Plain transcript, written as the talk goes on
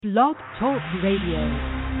Blog Talk Radio.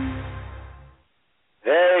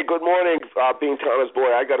 Hey, good morning, Bean Thomas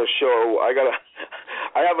boy. I got a show. I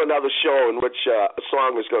have another show in which a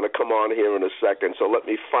song is going to come on here in a second. So let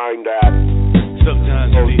me find that.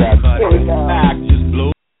 Sometimes just blow.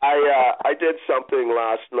 I did something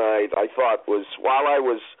last night. I thought was while I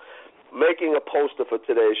was making a poster for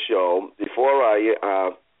today's show. Before I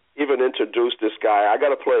even introduced this guy, I got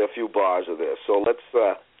to play a few bars of this. So let's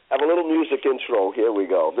have a little music intro. Here we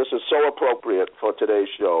go. This is so appropriate for today's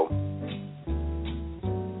show.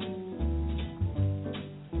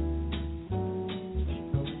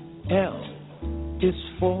 L is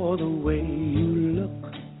for the way you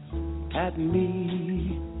look at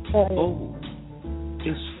me. O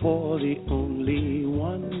is for the only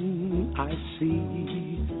one I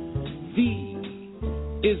see. V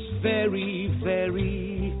is very,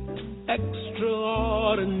 very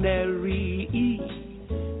extraordinary. E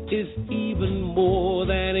is even more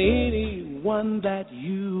than anyone that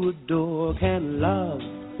you adore can love.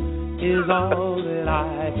 Is all that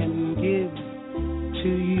I can give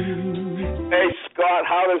to you. Hey Scott,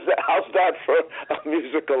 how's that for a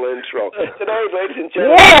musical intro? Today, ladies and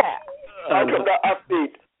gentlemen, welcome to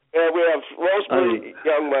Upbeat. And we have Rosemarie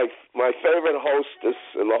Young, my favorite hostess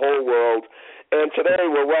in the whole world. And today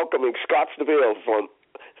we're welcoming Scott Stabile from.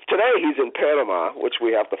 Today he's in Panama, which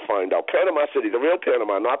we have to find out. Panama City, the real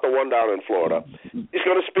Panama, not the one down in Florida. He's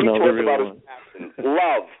going to speak to us about his passion,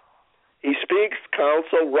 love. He speaks,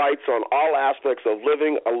 counsel, writes on all aspects of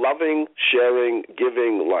living a loving, sharing,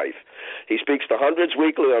 giving life. He speaks to hundreds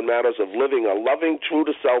weekly on matters of living a loving,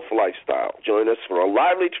 true-to-self lifestyle. Join us for a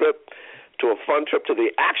lively trip to a fun trip to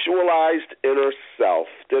the actualized inner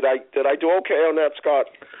self. Did I do okay on that,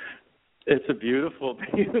 Scott? It's a beautiful,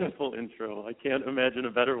 beautiful intro. I can't imagine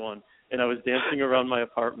a better one. And I was dancing around my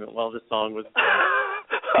apartment while the song was playing.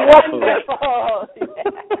 Wonderful!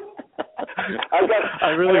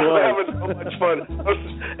 I really was having so much fun.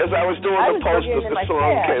 As I was doing the poster, the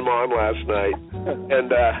song came on last night,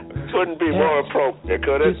 and couldn't be more appropriate,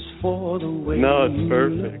 could it? No, it's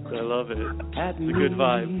perfect. I love it. It's a good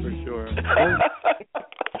vibe for sure.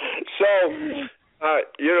 So,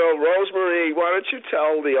 Rosemarie, why don't you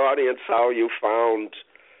tell the audience how you found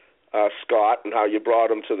Scott and how you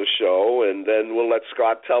brought him to the show, and then we'll let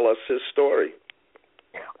Scott tell us his story.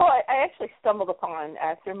 Well, I actually stumbled upon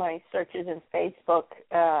through my searches in Facebook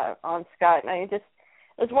on Scott, and it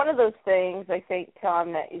was one of those things, I think,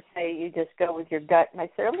 Tom, that you say you just go with your gut. And I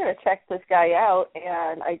said, I'm going to check this guy out,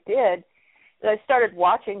 and I did. And I started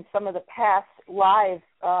watching some of the past live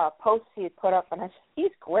posts he had put up, and I said,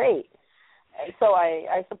 he's great. So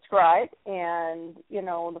I subscribed, and,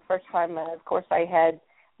 the first time, of course, I had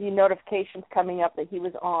the notifications coming up that he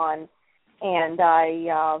was on, and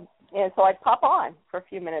so I'd pop on for a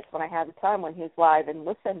few minutes when I had the time when he was live and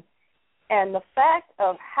listen. And the fact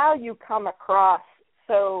of how you come across,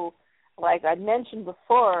 so like I mentioned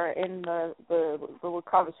before in the little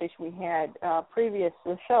conversation we had previous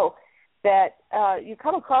to the show, that you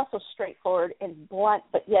come across so straightforward and blunt,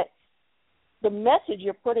 but yet the message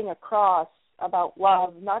you're putting across about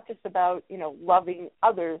love, not just about, loving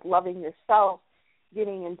others, loving yourself,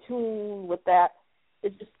 getting in tune with that,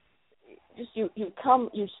 is just you're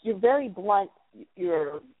very blunt,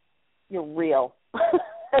 you're real. Is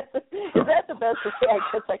that the best way I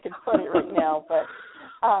guess I can put it right now? But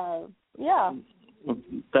yeah.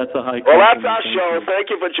 That's a high. Well, that's our show.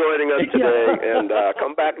 Thank you for joining us today, and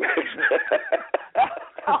come back next.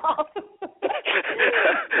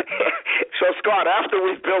 So, Scott, after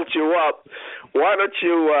we've built you up, why don't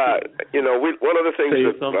you, one of the things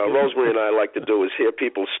that Rosemarie and I like to do is hear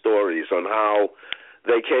people's stories on how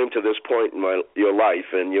they came to this point in your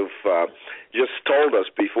life, and you've just told us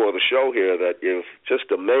before the show here that you're just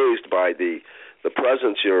amazed by the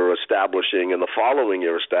presence you're establishing and the following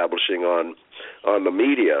you're establishing on the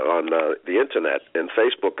media, on the Internet, and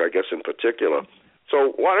Facebook, I guess, in particular.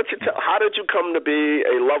 So why don't you how did you come to be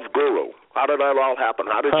a love guru? How did that all happen?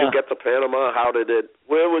 How did you get to Panama?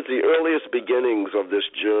 Where was the earliest beginnings of this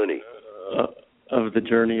journey? Of the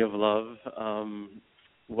journey of love?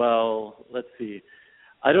 Well, let's see.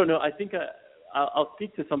 I don't know. I think I'll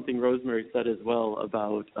speak to something Rosemarie said as well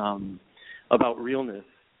about realness,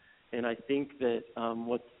 and I think that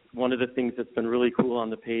what's one of the things that's been really cool on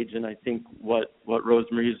the page, and I think what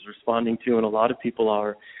Rosemarie is responding to, and a lot of people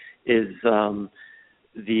are, is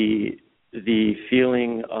the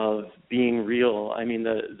feeling of being real. I mean,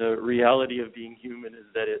 the reality of being human is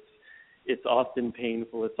that it's often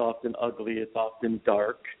painful, it's often ugly, it's often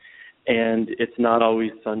dark. And it's not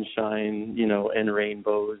always sunshine, and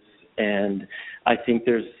rainbows. And I think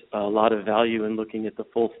there's a lot of value in looking at the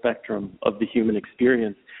full spectrum of the human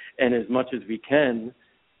experience, and as much as we can,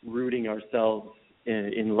 rooting ourselves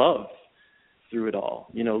in love through it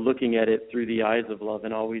all, looking at it through the eyes of love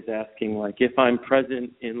and always asking, like, if I'm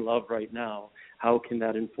present in love right now, how can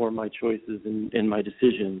that inform my choices and my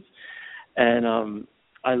decisions? And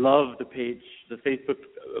I love the page, the Facebook.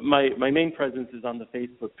 My main presence is on the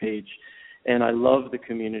Facebook page, and I love the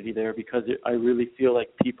community there because I really feel like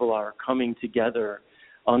people are coming together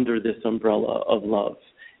under this umbrella of love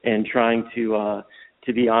and trying to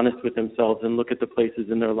be honest with themselves and look at the places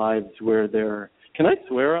in their lives where they're. Can I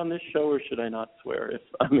swear on this show, or should I not swear if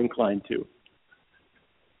I'm inclined to?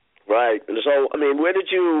 Right. So, I mean, where did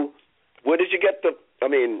you get the? I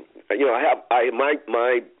mean,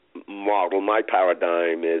 my model, my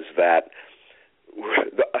paradigm is that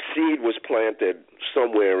a seed was planted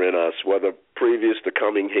somewhere in us, whether previous to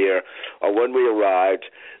coming here or when we arrived,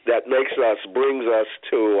 that brings us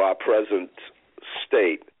to our present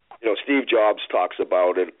state. Steve Jobs talks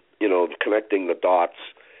about it, connecting the dots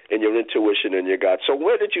and your intuition and your gut. So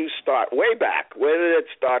where did you start? Way back. Where did it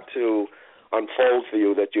start to unfold for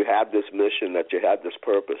you that you had this mission, that you had this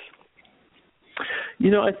purpose?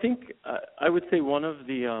 I think I would say one of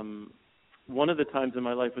the times in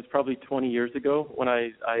my life was probably 20 years ago when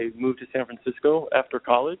I moved to San Francisco after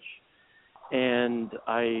college, and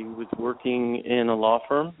I was working in a law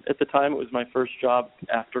firm at the time. It was my first job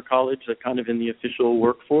after college, kind of in the official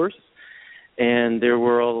workforce. And there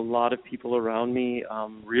were a lot of people around me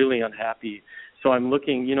really unhappy. So I'm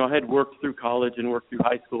looking, I had worked through college and worked through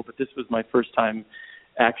high school, but this was my first time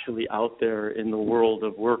actually out there in the world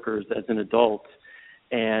of workers as an adult.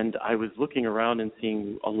 And I was looking around and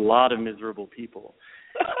seeing a lot of miserable people.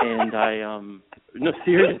 And no,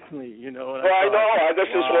 seriously, I know. This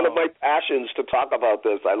is one of my passions to talk about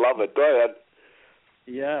this. I love it. Go ahead.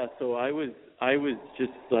 Yeah, so I was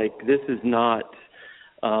just like, this is not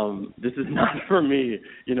for me.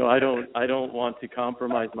 I don't want to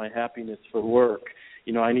compromise my happiness for work.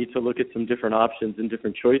 I need to look at some different options and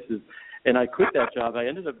different choices. And I quit that job. I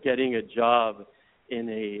ended up getting a job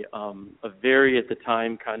in a very, at the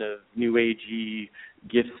time, kind of new agey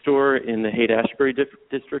gift store in the Haight-Ashbury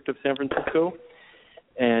district of San Francisco.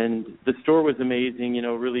 And the store was amazing,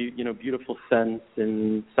 really, beautiful scents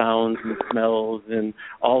and sounds and smells and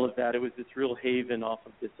all of that. It was this real haven off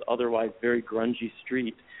of this otherwise very grungy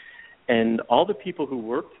street. And all the people who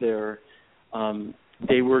worked there,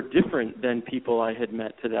 they were different than people I had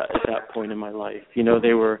met at that point in my life.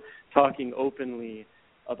 They were talking openly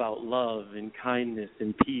about love and kindness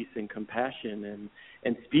and peace and compassion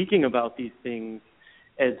and speaking about these things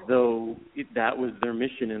as though that was their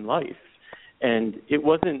mission in life. And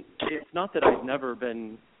it's not that I'd never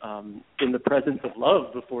been in the presence of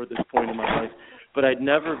love before this point in my life, but I'd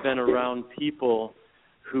never been around people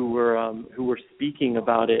who were speaking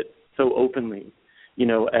about it so openly,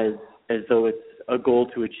 as though it's a goal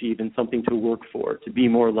to achieve and something to work for, to be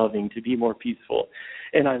more loving, to be more peaceful.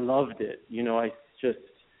 And I loved it.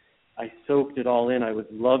 I soaked it all in. I was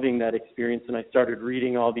loving that experience, and I started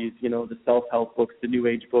reading all these, the self-help books, the New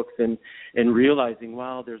Age books, and realizing,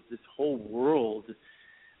 wow, there's this whole world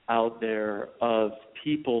out there of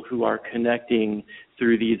people who are connecting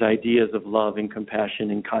through these ideas of love and compassion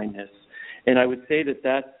and kindness. And I would say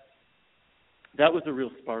that was a real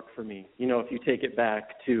spark for me. If you take it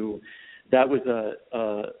back to, that was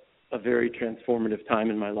a very transformative time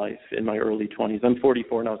in my life, in my early 20s. I'm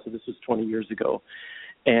 44 now, so this was 20 years ago.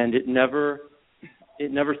 And it never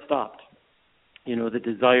stopped. The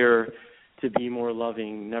desire to be more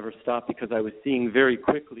loving never stopped, because I was seeing very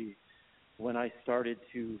quickly when I started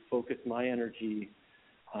to focus my energy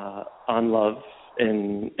on love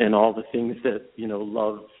and all the things that,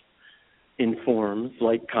 love informs,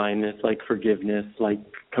 like kindness, like forgiveness, like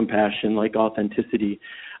compassion, like authenticity.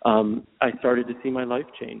 I started to see my life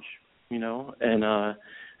change, and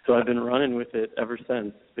so I've been running with it ever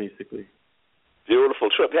since, basically. Beautiful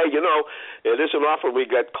trip. Hey, it isn't often we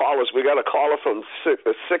get callers. We got a caller from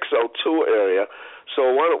the 602 area.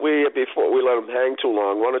 So why don't we, before we let him hang too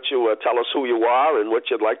long, why don't you tell us who you are and what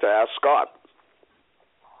you'd like to ask Scott?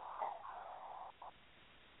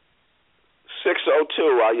 602,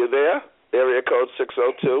 are you there? Area code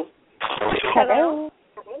 602. Hello.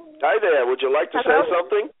 Hi there. Would you like to say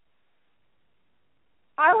something?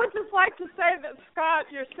 I would just like to say that, Scott,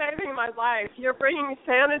 you're saving my life. You're bringing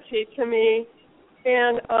sanity to me.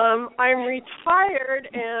 And I'm retired,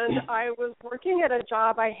 and I was working at a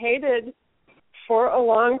job I hated for a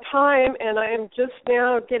long time, and I am just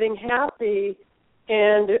now getting happy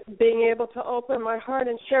and being able to open my heart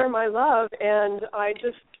and share my love. And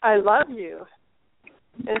I love you.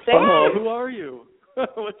 And thank you. Who are you?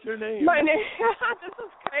 What's your name? My name. This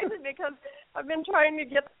is crazy because I've been trying to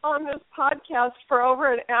get on this podcast for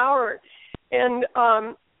over an hour, and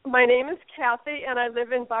my name is Kathy, and I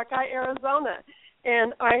live in Buckeye, Arizona.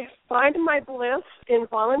 And I find my bliss in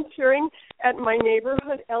volunteering at my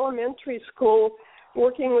neighborhood elementary school,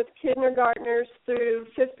 working with kindergartners through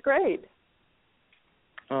 5th grade.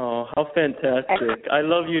 Oh, how fantastic. I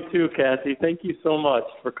love you too, Kathy. Thank you so much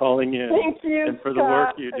for calling in. Thank you, and for Scott. the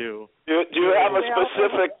work you do. Do you have a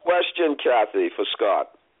specific question, Kathy, for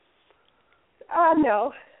Scott?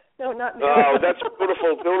 No, not me. Oh, that's a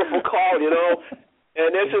beautiful call, you know.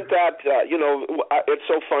 And isn't that, it's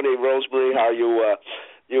so funny, Rosemarie, how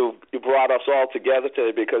you brought us all together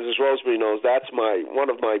today, because as Rosemarie knows, that's one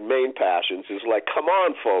of my main passions is like, come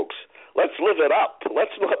on, folks, let's live it up.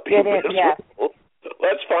 Let's not be miserable. Yeah.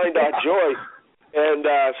 Let's find our joy. And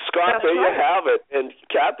Scott, there you have it. And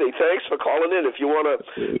Kathy, thanks for calling in. If you want to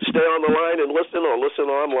stay on the line and listen or listen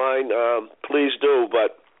online, please do.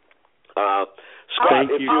 But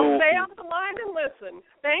Scott, I'll stay on the line and listen.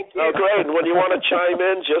 Thank you. Oh, great. And when you want to chime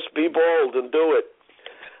in, just be bold and do it.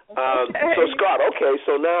 Okay. So, Scott,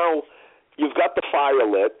 so now you've got the fire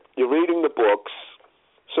lit. You're reading the books.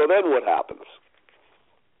 So then what happens?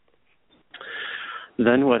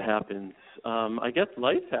 Then what happens? I guess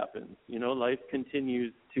life happens. Life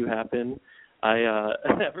continues to happen.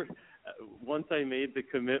 Once I made the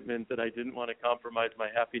commitment that I didn't want to compromise my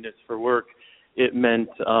happiness for work, it meant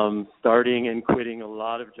starting and quitting a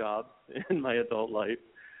lot of jobs in my adult life.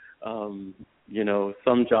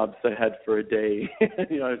 Some jobs I had for a day,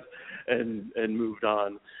 and moved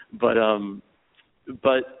on. But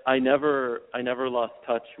I never lost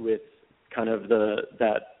touch with kind of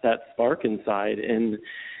that spark inside, and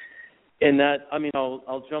that,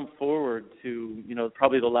 I'll jump forward to,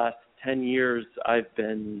 probably the last 10 years I've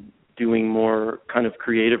been doing more kind of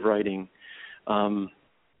creative writing,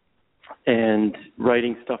 and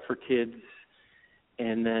writing stuff for kids.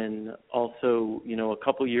 And then also,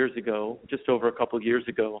 just over a couple years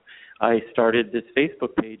ago, I started this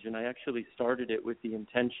Facebook page, and I actually started it with the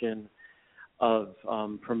intention of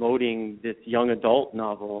promoting this young adult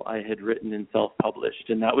novel I had written and self-published.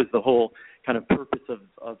 And that was the whole kind of purpose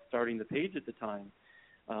of starting the page at the time.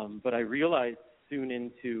 But I realized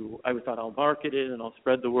soon I thought I'll market it and I'll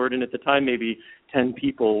spread the word. And at the time, maybe 10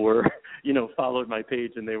 people were, followed my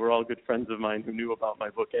page, and they were all good friends of mine who knew about my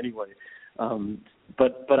book anyway.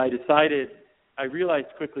 But I realized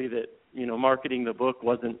quickly that, marketing the book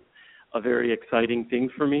wasn't a very exciting thing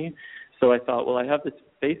for me. So I thought, well, I have this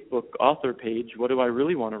Facebook author page. What do I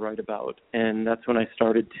really want to write about? And that's when I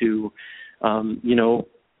started to,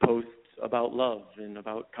 post about love and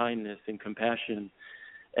about kindness and compassion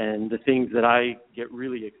and the things that I get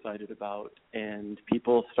really excited about. And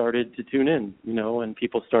people started to tune in, and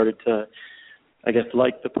people started to, I guess,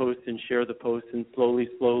 like the post and share the post. And slowly,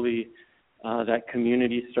 that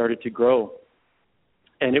community started to grow.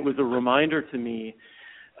 And it was a reminder to me,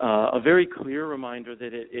 a very clear reminder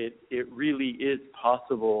that it really is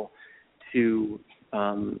possible to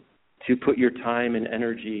put your time and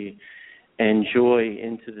energy and joy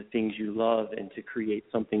into the things you love and to create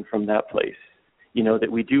something from that place.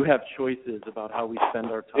 That we do have choices about how we spend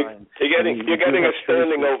our time. You're getting a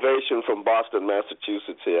standing ovation from Boston,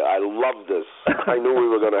 Massachusetts here. I love this. I knew we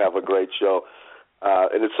were going to have a great show.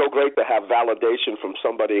 And it's so great to have validation from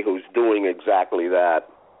somebody who's doing exactly that.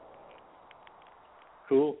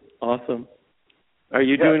 Cool. Awesome. Are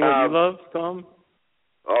you doing what you love, Tom?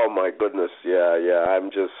 Oh, my goodness. Yeah. I'm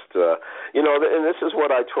just, and this is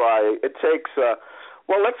what I try. It takes,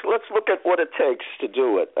 let's look at what it takes to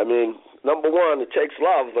do it. I mean, number one, it takes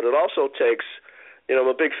love, but it also takes, I'm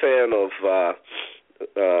a big fan of,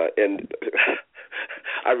 and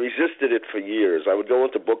I resisted it for years. I would go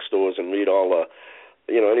into bookstores and read all the,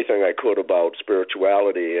 anything I could about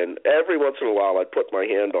spirituality, and every once in a while I'd put my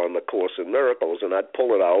hand on the Course in Miracles, and I'd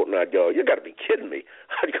pull it out, and I'd go, you got to be kidding me.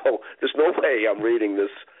 I'd go, there's no way I'm reading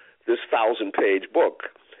this 1,000-page book,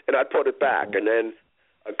 and I'd put it back, and then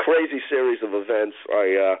a crazy series of events,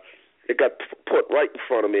 it got put right in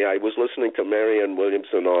front of me. I was listening to Marianne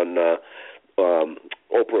Williamson on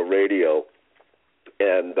Oprah Radio,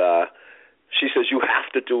 and she says, you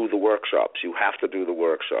have to do the workshops. You have to do the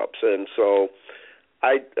workshops. And so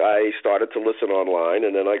I started to listen online,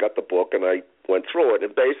 and then I got the book, and I went through it.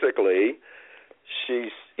 And basically,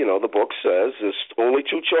 the book says there's only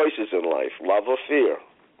two choices in life, love or fear.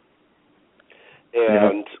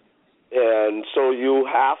 And so you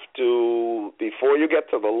have to, before you get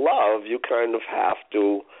to the love, you kind of have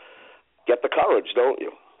to get the courage, don't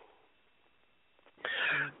you?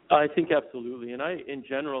 I think absolutely. And in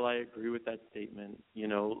general, I agree with that statement,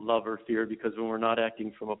 love or fear, because when we're not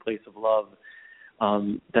acting from a place of love,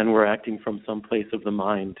 then we're acting from some place of the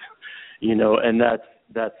mind, and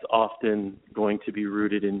that's often going to be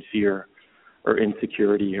rooted in fear or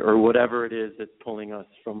insecurity or whatever it is that's pulling us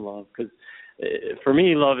from love. Because for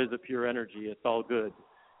me, love is a pure energy. It's all good.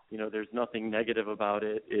 There's nothing negative about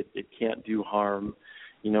it. It can't do harm.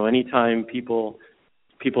 Anytime people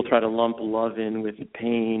try to lump love in with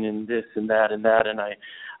pain and this and that, and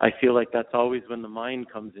I feel like that's always when the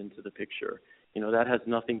mind comes into the picture. That has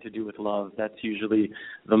nothing to do with love. That's usually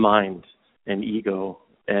the mind and ego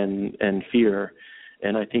and fear.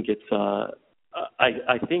 And I think it's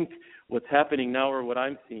I think what's happening now, or what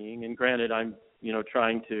I'm seeing, and granted I'm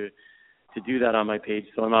trying to do that on my page,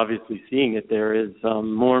 so I'm obviously seeing it there, is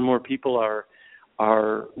more and more people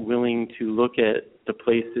are willing to look at the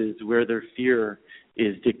places where their fear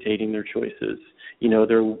is dictating their choices.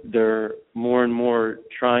 They're more and more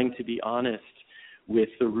trying to be honest with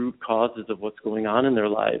the root causes of what's going on in their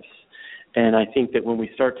lives. And I think that when we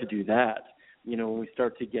start to do that, when we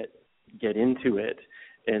start to get into it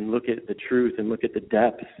and look at the truth and look at the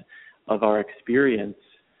depth of our experience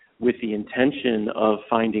with the intention of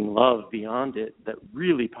finding love beyond it, that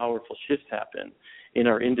really powerful shifts happen in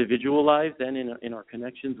our individual lives and in our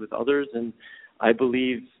connections with others. And I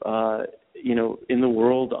believe, in the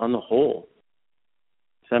world on the whole.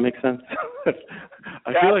 Does that make sense?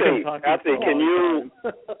 I feel like I'm talking. Kathy, can you?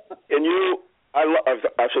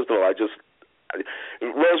 First of all,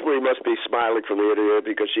 Rosemarie must be smiling from ear to ear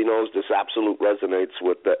because she knows this absolute resonates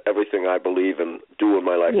with everything I believe and do in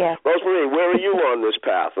my life. Yeah. Rosemarie, where are you on this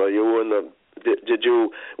path? Are you did you,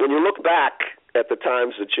 when you look back at the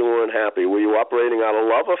times that you weren't happy, were you operating out of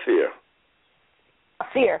love or fear?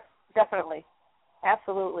 Fear, definitely.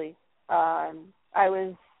 Absolutely. I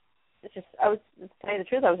was, to tell you the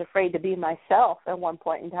truth, I was afraid to be myself at one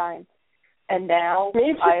point in time. And now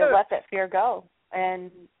I let that fear go.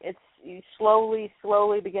 And you slowly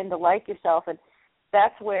begin to like yourself. And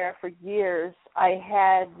that's where, for years, I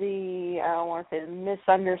had the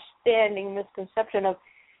misunderstanding, misconception of,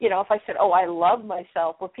 if I said, I love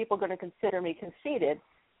myself, were people going to consider me conceited?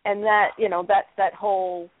 And that, that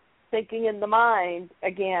whole thinking in the mind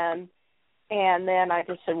again. And then I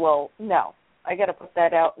just said, well, no, I got to put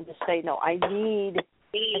that out and just say, no, I need,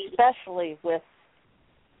 especially with,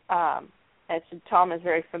 as Tom is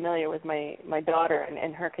very familiar with my daughter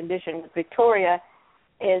and her condition with Victoria,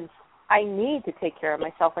 is I need to take care of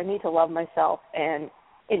myself. I need to love myself, and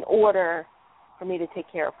in order for me to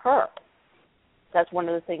take care of her. That's one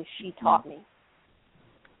of the things she taught me.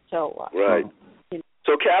 So right.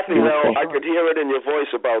 So, Kathy, now I could hear it in your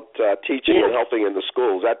voice about teaching and helping in the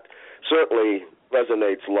schools. That certainly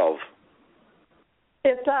resonates love.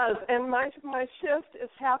 It does, and my shift is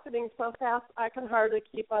happening so fast I can hardly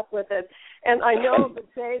keep up with it. And I know the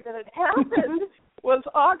day that it happened was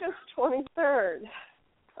August 23rd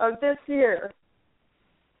of this year.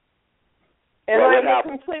 And I'm a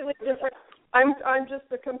completely different. I'm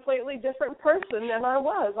just a completely different person than I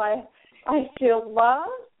was. I feel love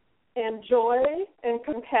and joy and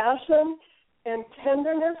compassion and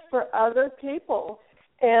tenderness for other people.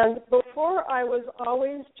 And before, I was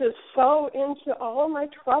always just so into all of my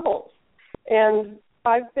troubles, and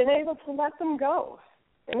I've been able to let them go,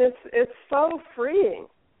 and it's so freeing.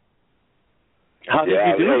 How did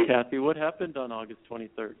you do it, Kathy? What happened on August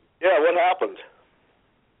 23rd? Yeah, what happened?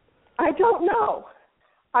 I don't know.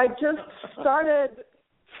 I just started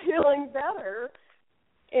feeling better,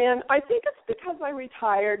 and I think it's because I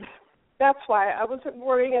retired. That's why. I was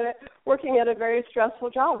working at a very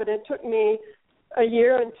stressful job, and it took me a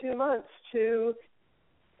year and 2 months to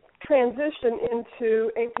transition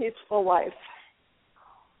into a peaceful life.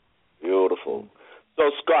 Beautiful. So,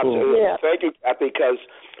 Scott, thank you, Kathy, because,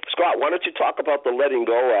 Scott, why don't you talk about the letting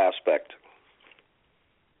go aspect?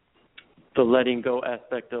 The letting go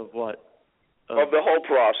aspect of what? Of the whole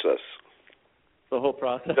process. The whole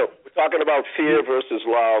process? So we're talking about fear versus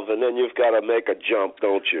love, and then you've got to make a jump,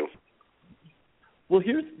 don't you? Well,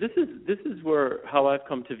 this is how I've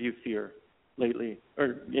come to view fear lately,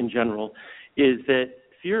 or in general, is that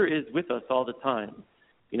fear is with us all the time.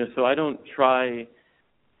 So I don't try.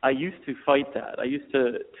 I used to fight that. I used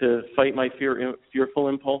to fight my fearful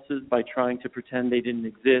impulses by trying to pretend they didn't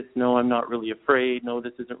exist. No, I'm not really afraid. No,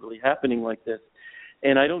 this isn't really happening like this.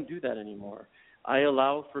 And I don't do that anymore. I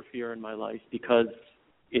allow for fear in my life because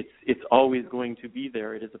it's always going to be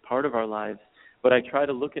there. It is a part of our lives. But I try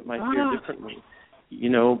to look at my fear differently.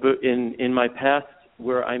 But in my past,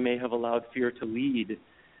 where I may have allowed fear to lead,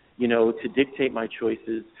 to dictate my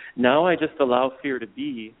choices, now I just allow fear to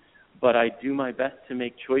be, but I do my best to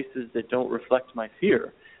make choices that don't reflect my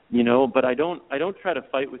fear, you know, but I don't try to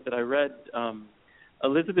fight with it. I read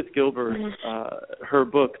Elizabeth Gilbert, her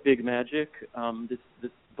book, Big Magic,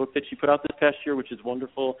 this book that she put out this past year, which is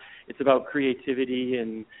wonderful. It's about creativity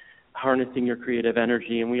and harnessing your creative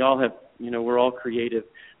energy, and we all have, you know, we're all creative,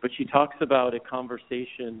 but she talks about a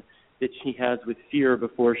conversation that she has with fear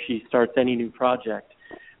before she starts any new project,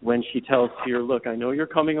 when she tells fear, look, I know you're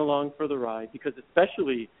coming along for the ride, because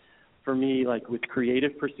especially for me, like with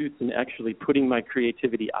creative pursuits and actually putting my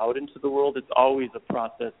creativity out into the world, it's always a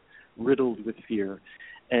process riddled with fear.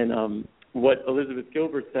 And what Elizabeth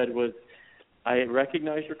Gilbert said was, I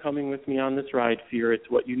recognize you're coming with me on this ride, fear. It's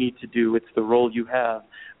what you need to do. It's the role you have.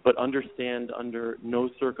 But understand, under no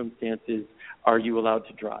circumstances are you allowed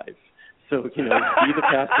to drive. So, you know, be the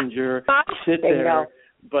passenger, sit there,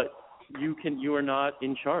 but you are not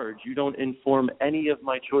in charge. You don't inform any of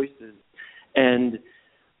my choices. And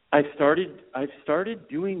I've started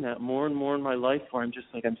doing that more and more in my life, where I'm just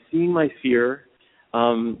like, I'm seeing my fear,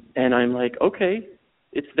 and I'm like, okay,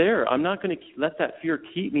 it's there. I'm not going to let that fear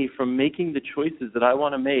keep me from making the choices that I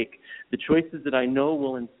want to make, the choices that I know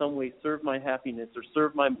will in some way serve my happiness or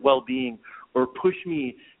serve my well-being or push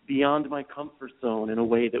me beyond my comfort zone in a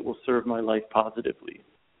way that will serve my life positively.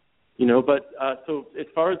 You know, but so as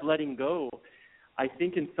far as letting go, I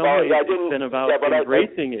think in some ways it's been about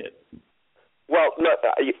embracing it. Well, no,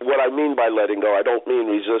 what I mean by letting go, I don't mean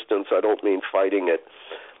resistance. I don't mean fighting it.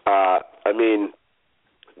 I mean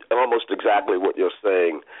almost exactly what you're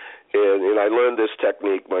saying. And I learned this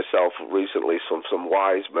technique myself recently from some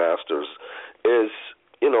wise masters, is,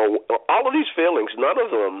 you know, all of these feelings, none of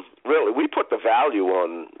them really, we put the value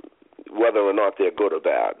on whether or not they're good or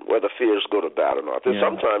bad, whether fear is good or bad or not. There's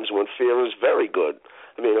sometimes when fear is very good.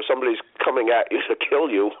 I mean, if somebody's coming at you to kill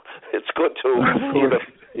you, it's good to either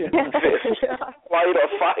flight or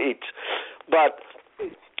fight. But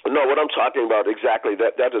no, what I'm talking about exactly,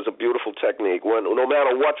 that is a beautiful technique. When no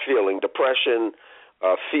matter what feeling, depression,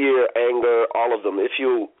 fear, anger, all of them, if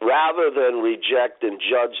you, rather than reject and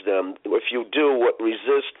judge them, if you do what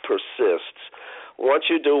resist persists, once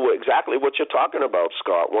you do exactly what you're talking about,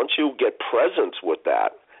 Scott, once you get present with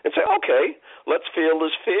that and say, okay, let's feel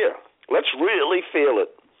this fear. Let's really feel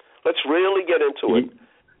it. Let's really get into it.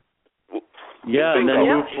 Yeah, and then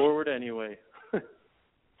move forward anyway.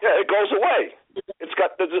 Yeah, it goes away. It's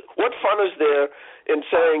got what fun is there in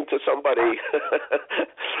saying to somebody,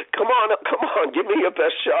 come on, give me your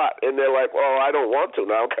best shot, and they're like, well, I don't want to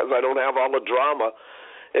now because I don't have all the drama,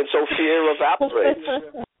 and so fear evaporates.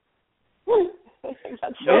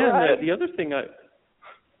 The other thing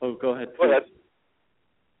go ahead. Go ahead.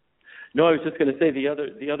 No, I was just going to say the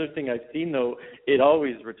other thing I've seen, though, it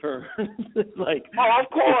always returns. Like, of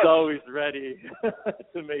course, it's always ready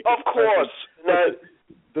to make. Of course.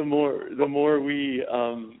 The more we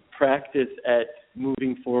practice at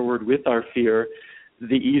moving forward with our fear,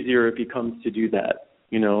 the easier it becomes to do that.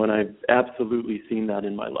 You know, and I've absolutely seen that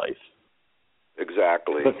in my life.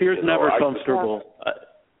 Exactly. But fear's never comfortable.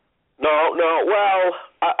 No. Well,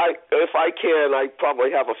 I if I can, I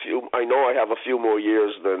probably have a few. I know I have a few more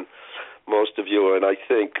years than most of you, and I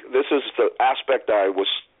think this is the aspect I was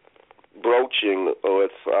broaching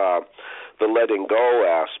with the letting go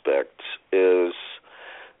aspect. Is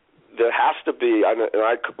there has to be, and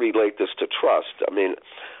I could relate this to trust. I mean,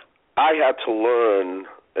 I had to learn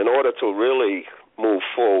in order to really move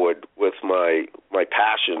forward with my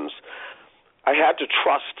passions. I had to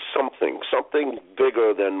trust something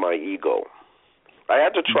bigger than my ego. I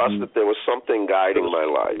had to trust that there was something guiding my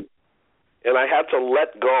life. And I had to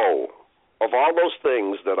let go of all those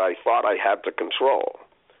things that I thought I had to control.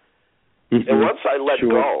 And once I let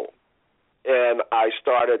go and I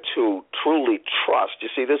started to truly trust, you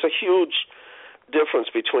see, there's a huge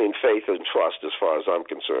difference between faith and trust as far as I'm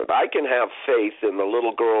concerned. I can have faith in the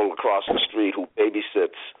little girl across the street who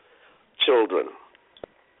babysits children.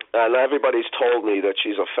 And everybody's told me that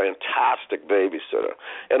she's a fantastic babysitter.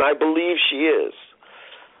 And I believe she is.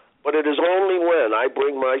 But it is only when I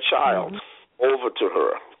bring my child over to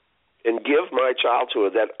her and give my child to her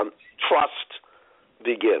that trust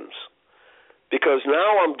begins. Because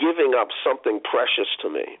now I'm giving up something precious to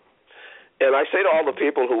me. And I say to all the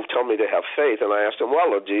people who tell me they have faith, and I ask them,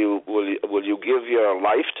 well, will you give your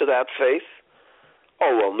life to that faith?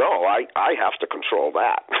 Oh, well, no, I have to control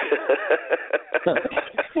that.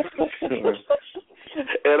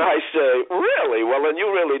 And I say, really? Well, then you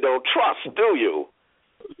really don't trust, do you?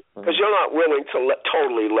 Because you're not willing to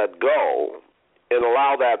totally let go and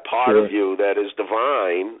allow that part of you that is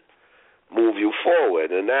divine move you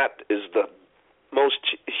forward. And that is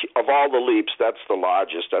of all the leaps, that's the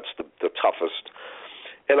largest, that's the toughest.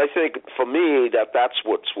 And I think for me that's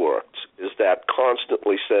what's worked, is that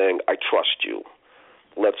constantly saying, I trust you.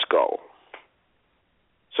 Let's go.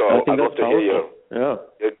 So I'd love to hear you. Yeah.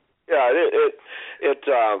 It's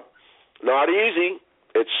not easy.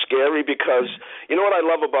 It's scary because you know what I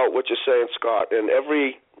love about what you're saying, Scott, and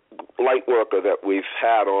every light worker that we've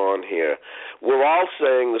had on here, we're all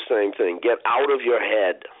saying the same thing. Get out of your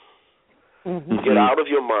head. Mm-hmm. Get out of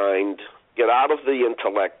your mind. Get out of the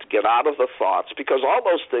intellect. Get out of the thoughts, because all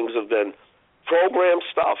those things have been programmed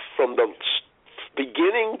stuff from the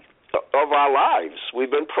beginning of our lives.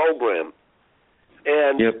 We've been programmed.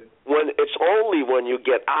 And it's only when you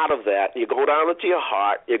get out of that, you go down into your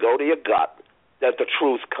heart, you go to your gut, that the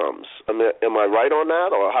truth comes. Am I right on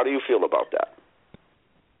that, or how do you feel about that?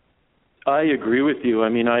 I agree with you. I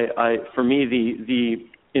mean, for me, the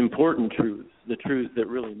important truths, the truths that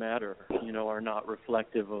really matter, are not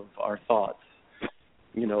reflective of our thoughts.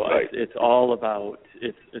 Right. It's all about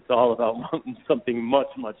something much,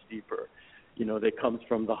 much deeper, that comes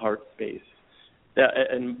from the heart space.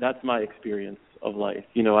 And that's my experience of life.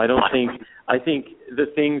 I think the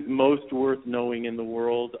things most worth knowing in the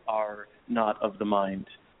world are not of the mind.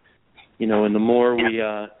 And the more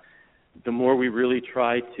we really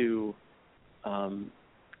try to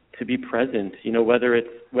be present, whether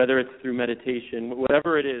it's through meditation,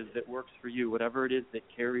 whatever it is that works for you, whatever it is that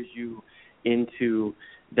carries you into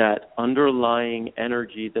that underlying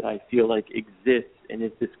energy that I feel like exists and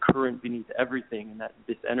is this current beneath everything, and that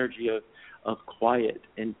this energy of quiet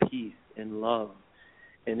and peace and love,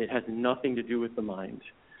 and it has nothing to do with the mind,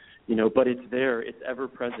 but it's there, it's ever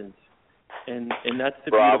present, and that's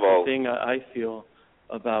the beautiful thing I feel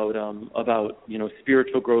about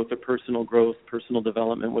spiritual growth or personal growth, personal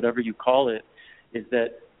development, whatever you call it, is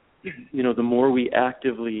that the more we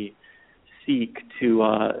actively seek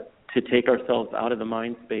to take ourselves out of the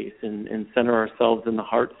mind space and center ourselves in the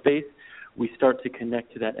heart space, we start to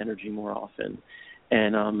connect to that energy more often.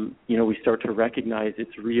 And, we start to recognize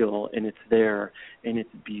it's real and it's there and it's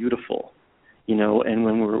beautiful, and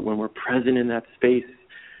when we're present in that space,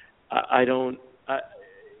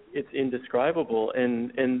 it's indescribable.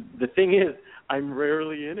 And the thing is, I'm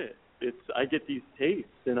rarely in it. I get these tastes,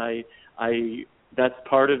 and I that's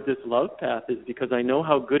part of this love path, is because I know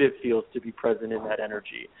how good it feels to be present in that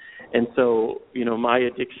energy. And so, my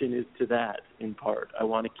addiction is to that in part. I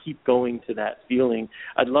want to keep going to that feeling.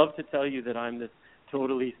 I'd love to tell you that I'm this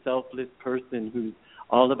totally selfless person who's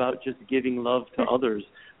all about just giving love to others.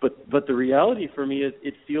 But the reality for me is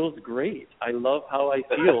it feels great. I love how I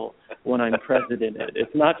feel when I'm present in it.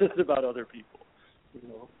 It's not just about other people.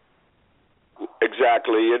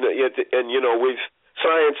 Exactly. And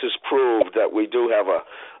science has proved that we do have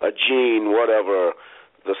a gene, whatever,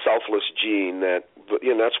 the selfless gene,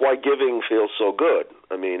 that's why giving feels so good.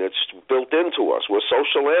 I mean, it's built into us. We're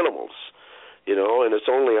social animals, and it's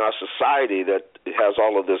only our society that has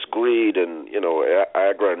all of this greed and,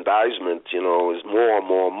 aggrandizement, is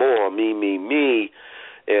more, me.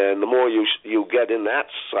 And the more you get in that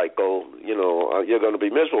cycle, you're going to be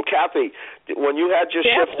miserable. Kathy, when you had your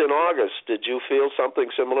shift in August, did you feel something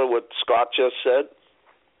similar what Scott just said?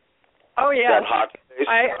 Oh, yeah. That hot face?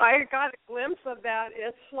 I got a glimpse of that.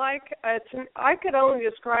 It's like, I could only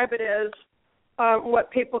describe it as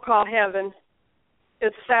what people call heaven.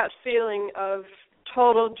 It's that feeling of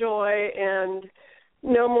total joy and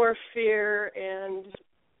no more fear and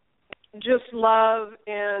just love.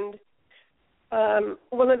 And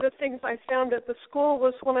one of the things I found at the school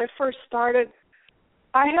was when I first started,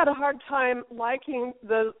 I had a hard time liking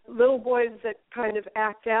the little boys that kind of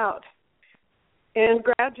act out. And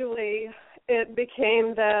gradually it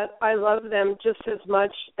became that I love them just as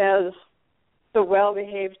much as the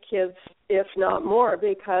well-behaved kids, if not more,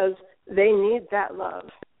 because they need that love.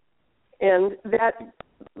 And that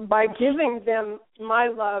by giving them my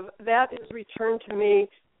love, that is returned to me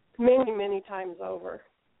many, many times over.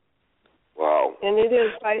 Wow. And it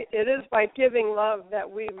is by giving love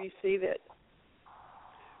that we receive it.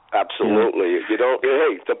 Absolutely.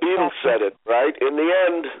 Hey, the Beatles said it, right? In the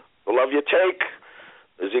end, the love you take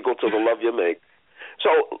is equal to the love you make.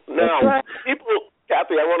 So now,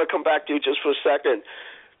 Kathy, I want to come back to you just for a second.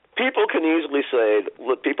 People can easily say,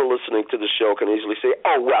 people listening to the show can easily say,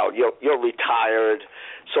 oh, well, you're retired,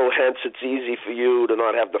 so hence it's easy for you to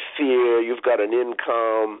not have the fear, you've got an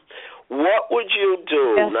income. What would you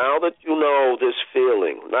do now that you know this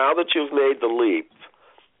feeling, now that you've made the leap?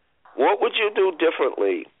 What would you do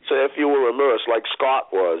differently? Say if you were a nurse like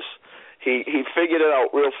Scott was. He figured it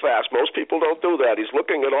out real fast. Most people don't do that. He's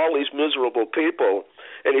looking at all these miserable people,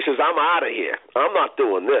 and he says, I'm out of here. I'm not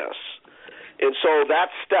doing this. And so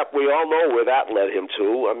that step, we all know where that led him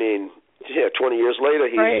to. I mean, 20 years later,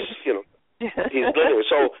 he's right. He's living.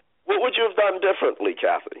 So, what would you have done differently,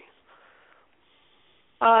 Kathy?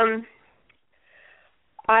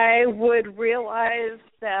 I would realize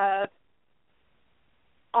that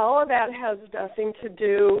all of that has nothing to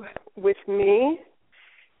do with me,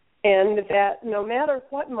 and that no matter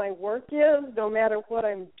what my work is, no matter what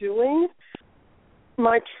I'm doing,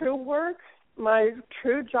 my true work, my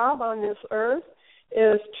true job on this earth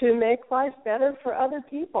is to make life better for other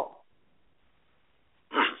people.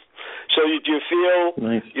 So do you feel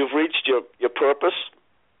nice. You've reached your purpose?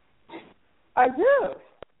 I do.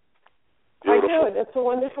 Beautiful. I do. It's a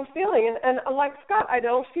wonderful feeling. And like Scott, I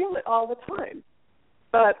don't feel it all the time.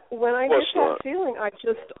 But when I get that feeling,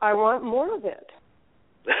 I want more of it.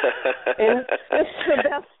 And it's the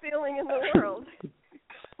best feeling in the world.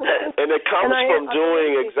 And it comes from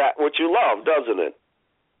doing what you love, doesn't it?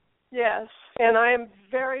 Yes. And I am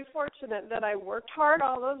very fortunate that I worked hard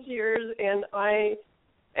all those years, and I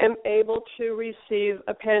am able to receive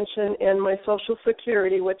a pension and my Social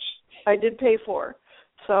Security, which I did pay for.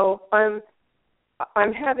 So I'm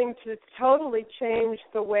having to totally change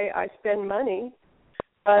the way I spend money,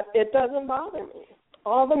 but it doesn't bother me.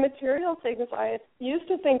 All the material things I used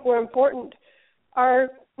to think were important are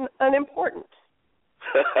unimportant.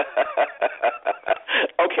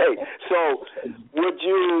 Okay, so would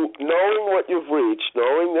you, knowing what you've reached,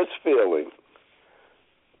 knowing this feeling,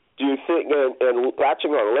 do you think, and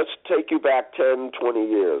latching on, let's take you back 10, 20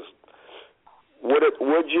 years,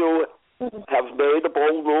 would you have made a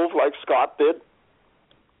bold move like Scott did?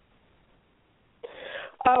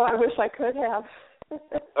 Oh, I wish I could have.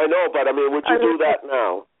 I know, but I mean, would you do that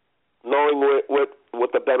now, knowing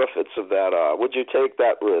what the benefits of that are? Would you take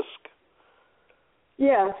that risk?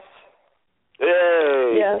 Yes.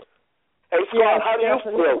 Yay. Yes. Hey, Scott, yes, how do you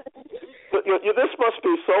feel? This must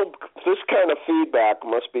be this kind of feedback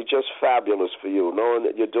must be just fabulous for you, knowing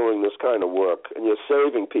that you're doing this kind of work and you're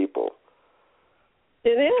saving people.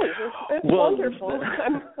 It is. It's wonderful.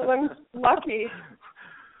 I'm lucky.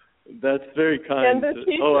 That's very kind. And the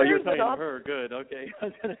teachers, you're talking to her. Good. Okay. I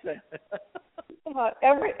was going to say.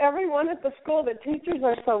 Everyone at the school, the teachers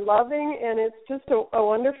are so loving, and it's just a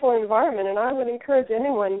wonderful environment. And I would encourage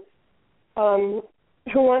anyone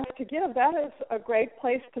who wants to give. That is a great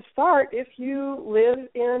place to start if you live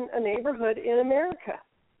in a neighborhood in America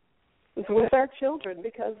with our children,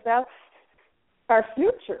 because that's our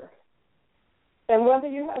future. And whether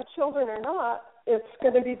you have children or not, it's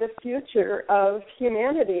going to be the future of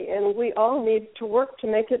humanity, and we all need to work to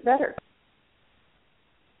make it better.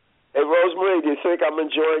 Hey, Rosemarie, do you think I'm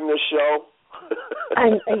enjoying this show?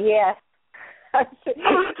 Yes.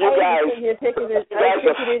 You guys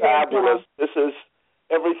are fabulous. This is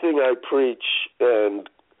everything I preach, and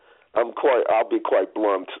I'll be quite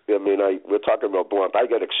blunt. I mean, we're talking about blunt. I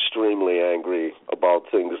get extremely angry about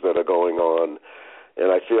things that are going on,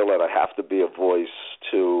 and I feel that I have to be a voice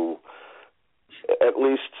to at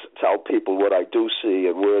least tell people what I do see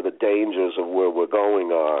and where the dangers of where we're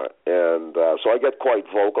going are. And so I get quite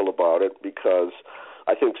vocal about it, because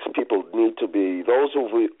I think some people need to be, those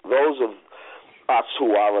of us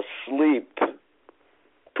who are asleep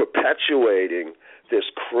perpetuating this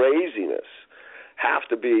craziness have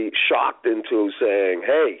to be shocked into saying,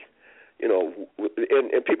 hey,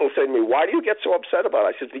 and people say to me, why do you get so upset about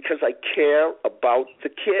it? I said, because I care about the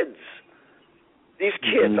kids. These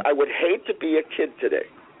kids, I would hate to be a kid today.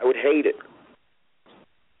 I would hate it.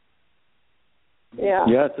 Yeah.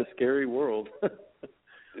 Yeah, it's a scary world.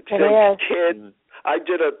 Kids. I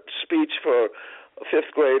did a speech for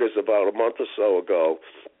fifth graders about a month or so ago.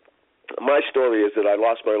 My story is that I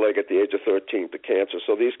lost my leg at the age of 13 to cancer.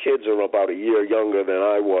 So these kids are about a year younger than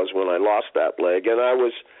I was when I lost that leg. And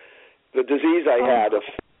the disease I had,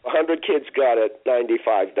 100 kids got it,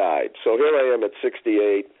 95 died. So here I am at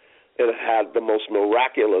 68. And had the most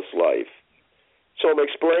miraculous life. So I'm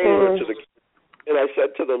explaining it to the kids, and I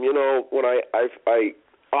said to them, when I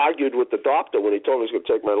argued with the doctor when he told me he was going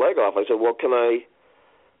to take my leg off, I said, well,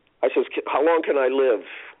 how long can I live?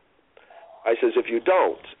 I says, if you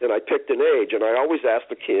don't, and I picked an age, and I always ask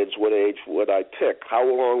the kids what age would I pick, how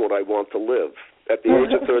long would I want to live at the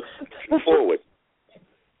age of 13 forward.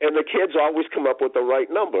 And the kids always come up with the right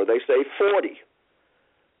number. They say 40.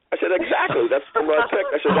 I said, exactly, that's the number I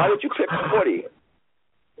picked. I said, why did you pick 40?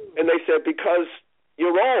 And they said, because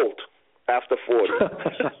you're old after 40.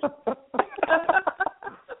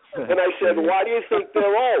 And I said, why do you think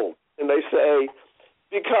they're old? And they say,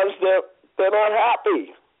 because they're not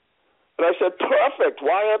happy. And I said, perfect,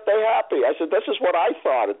 why aren't they happy? I said, this is what I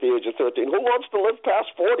thought at the age of 13. Who wants to live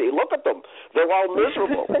past 40? Look at them. They're all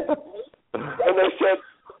miserable. And they said,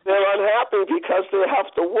 they're unhappy because they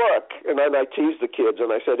have to work. And then I tease the kids,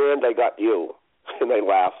 and I said, and they got you. And they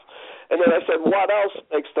laugh. And then I said, what else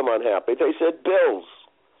makes them unhappy? They said, bills.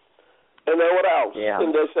 And then what else? Yeah.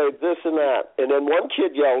 And they say this and that. And then one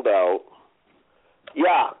kid yelled out,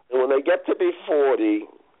 yeah, and when they get to be 40,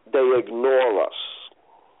 they ignore us.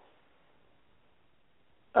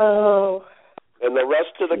 Oh. And the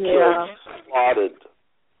rest of the kids applauded.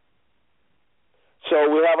 So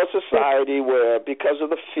we have a society where, because of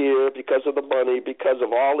the fear, because of the money, because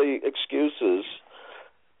of all the excuses,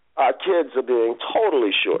 our kids are being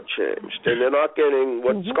totally shortchanged, and they're not getting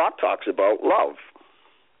what Scott talks about, love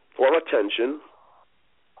or attention.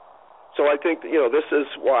 So I think, this is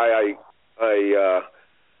why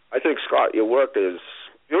I think, Scott, your work is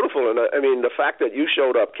beautiful. And I mean, the fact that you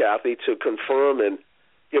showed up, Kathy, to confirm and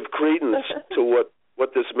give credence to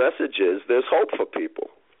what this message is, there's hope for people.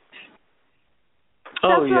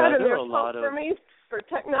 Oh, that's right, and there's hope for me for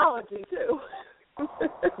technology, too.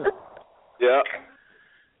 Yeah.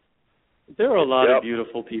 There are a lot of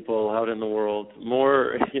beautiful people out in the world,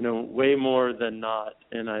 more, way more than not.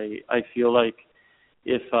 And I feel like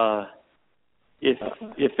if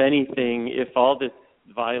anything, if all this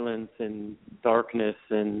violence and darkness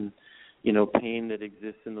and, pain that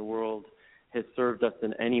exists in the world has served us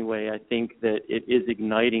in any way, I think that it is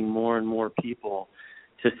igniting more and more people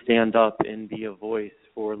to stand up and be a voice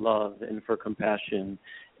for love and for compassion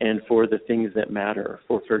and for the things that matter,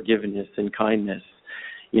 for forgiveness and kindness.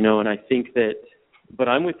 And I think that, but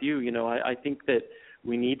I'm with you, I think that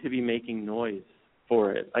we need to be making noise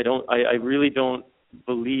for it. I really don't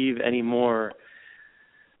believe anymore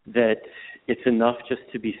that it's enough just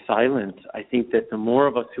to be silent. I think that the more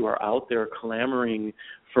of us who are out there clamoring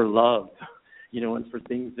for love, and for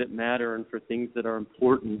things that matter and for things that are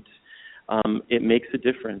important, it makes a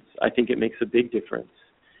difference. I think it makes a big difference.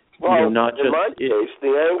 Well, in my case,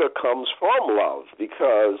 the anger comes from love,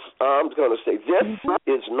 because I'm going to say this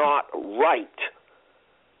is not right.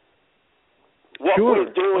 What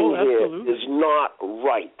we're doing here is not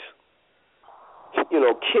right.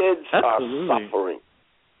 Kids are suffering.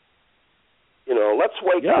 Let's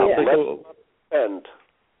wake up. Let's end.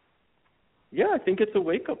 Yeah, I think it's a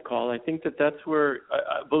wake-up call. I think that's where,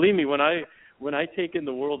 believe me, when I take in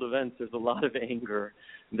the world events, there's a lot of anger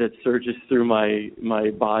that surges through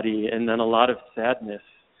my body, and then a lot of sadness,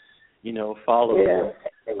 follows. Yeah.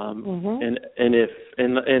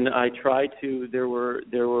 And I try to. There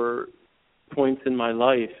were points in my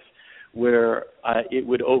life where it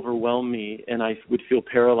would overwhelm me, and I would feel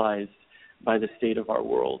paralyzed by the state of our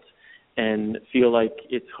world, and feel like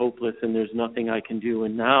it's hopeless and there's nothing I can do.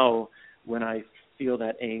 And now, when I feel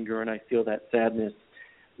that anger and I feel that sadness,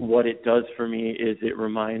 what it does for me is it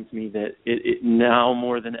reminds me that it now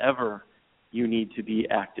more than ever you need to be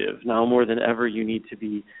active. Now more than ever you need to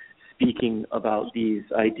be speaking about these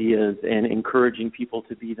ideas and encouraging people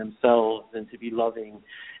to be themselves and to be loving.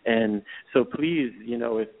 And so please,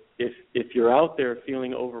 if you're out there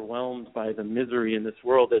feeling overwhelmed by the misery in this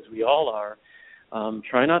world, as we all are,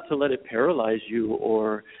 try not to let it paralyze you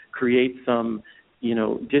or create some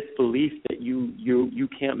disbelief that you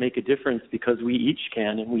can't make a difference, because we each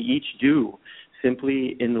can, and we each do,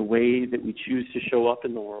 simply in the way that we choose to show up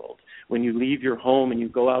in the world. When you leave your home and you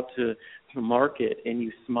go out to the market and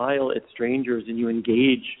you smile at strangers and you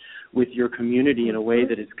engage with your community in a way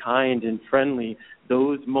that is kind and friendly,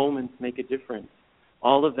 those moments make a difference.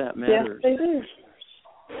 All of that matters. Yes, they do.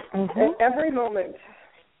 Mm-hmm. Every moment.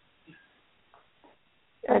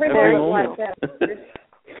 Every moment.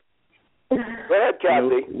 Go ahead,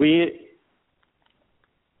 Kathy.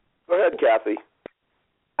 Go ahead, Kathy.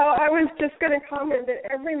 Oh, I was just going to comment that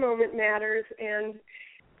every moment matters, and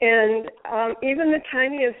even the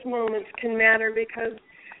tiniest moments can matter, because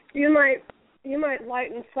you might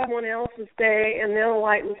lighten someone else's day, and they'll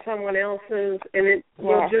lighten someone else's, and it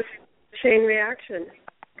will just chain reaction.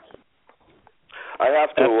 I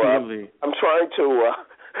have to. I'm trying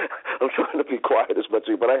to be quiet as much,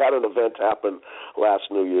 but I had an event happen last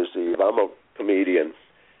New Year's Eve. I'm a comedian,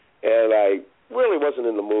 and I really wasn't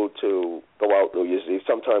in the mood to go out New Year's Eve.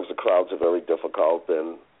 Sometimes the crowds are very difficult,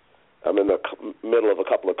 and I'm in the middle of a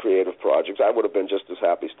couple of creative projects. I would have been just as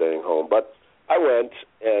happy staying home, but I went,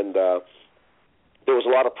 and there was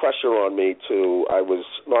a lot of pressure on me I was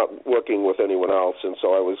not working with anyone else, and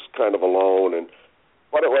so I was kind of alone.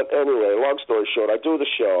 Anyway, long story short, I do the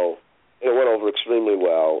show, and it went over extremely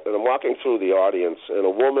well, and I'm walking through the audience, and a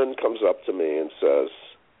woman comes up to me and says,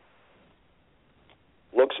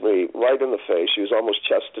 looks me right in the face, she was almost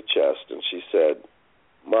chest to chest, and she said,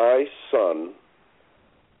 my son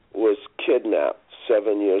was kidnapped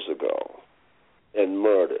 7 years ago and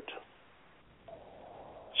murdered.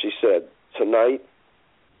 She said, tonight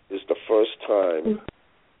is the first time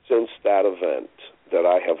since that event that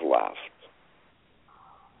I have laughed,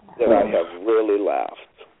 that I have really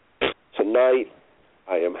laughed. Tonight,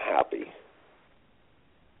 I am happy.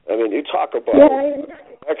 I mean, you talk about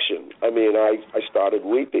connection. I mean, I started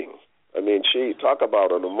weeping. I mean, talk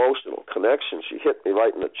about an emotional connection. She hit me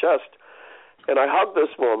right in the chest. And I hugged this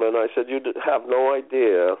woman. I said, you have no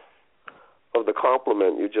idea of the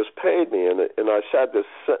compliment you just paid me. And I had this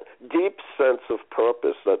deep sense of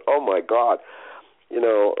purpose that, oh, my God, you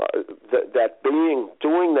know, that being,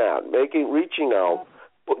 doing that, reaching out,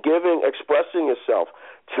 giving, expressing yourself,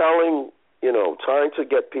 telling, you know, trying to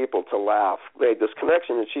get people to laugh, made this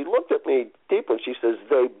connection. And she looked at me deep and she says,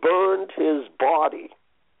 they burned his body.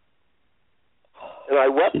 And I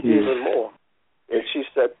wept even more. And she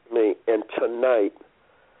said to me, and tonight,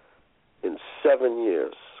 in 7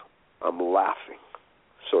 years, I'm laughing.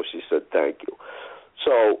 So she said, thank you.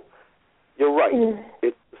 So you're right.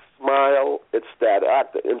 It's the smile. It's that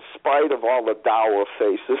act. In spite of all the dour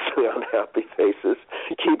faces, the unhappy faces,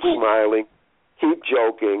 keep smiling, keep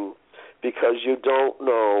joking, because you don't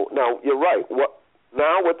know. Now, you're right.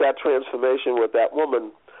 Now with that transformation with that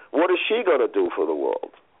woman, what is she going to do for the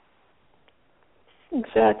world?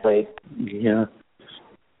 Exactly. Yeah.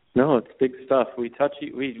 No, it's big stuff. We touch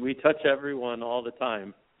everyone all the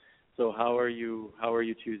time. So how are you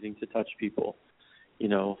choosing to touch people? You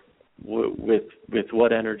know, with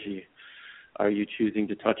what energy are you choosing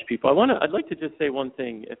to touch people? I'd like to just say one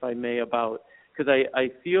thing, if I may, about, because I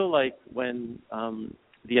feel like when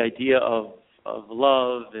the idea of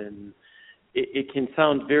love, and it can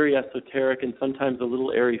sound very esoteric and sometimes a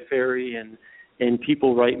little airy-fairy, and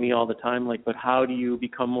people write me all the time like, but how do you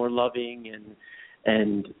become more loving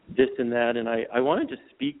and this and that? And I wanted to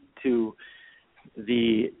speak to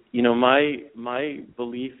my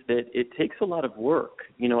belief that it takes a lot of work.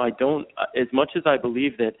 You know, as much as I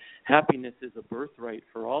believe that happiness is a birthright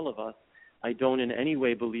for all of us, I don't in any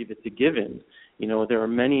way believe it's a given. You know, there are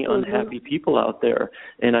many unhappy people out there.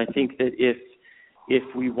 And I think that if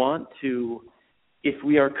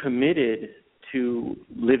we are committed to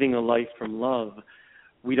living a life from love,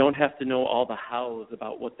 we don't have to know all the hows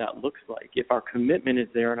about what that looks like. If our commitment is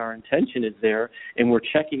there and our intention is there, and we're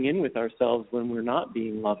checking in with ourselves when we're not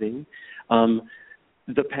being loving,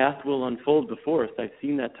 the path will unfold before us. I've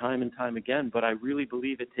seen that time and time again, but I really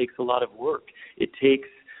believe it takes a lot of work. It takes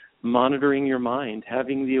monitoring your mind,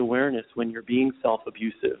 having the awareness when you're being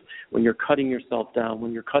self-abusive, when you're cutting yourself down,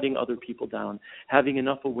 when you're cutting other people down, having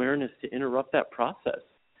enough awareness to interrupt that process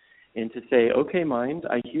and to say, okay, mind,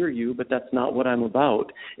 I hear you, but that's not what I'm about.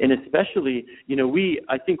 And especially, you know,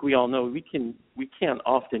 I think we all know we can't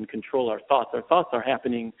often control our thoughts. Our thoughts are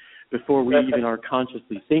happening before we even are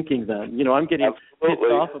consciously thinking them. You know, I'm getting pissed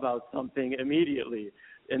off about something immediately,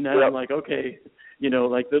 and then I'm like, okay, you know,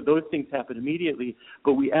 like those things happen immediately,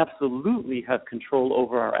 but we absolutely have control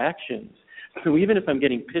over our actions. So even if I'm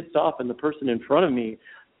getting pissed off and the person in front of me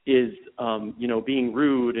is, you know, being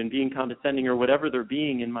rude and being condescending or whatever they're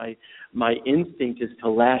being, and my instinct is to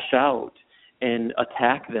lash out and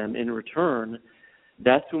attack them in return,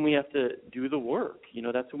 that's when we have to do the work. You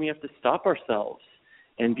know, that's when we have to stop ourselves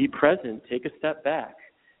and be present, take a step back,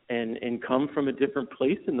 and come from a different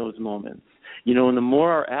place in those moments. You know, and the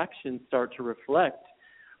more our actions start to reflect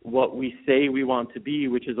what we say we want to be,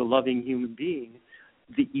 which is a loving human being,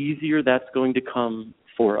 the easier that's going to come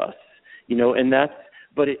for us. You know, and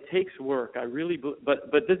but it takes work. I really,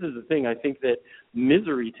 but this is the thing. I think that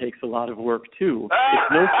misery takes a lot of work too.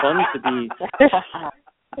 It's no fun to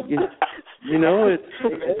be, you know,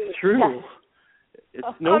 it's true.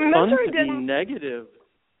 It's no fun to be negative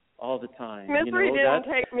all the time. Misery didn't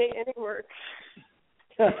take me any work.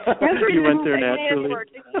 Misery you went there naturally.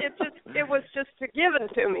 It was just given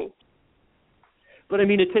to me. But I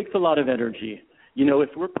mean, it takes a lot of energy. You know, if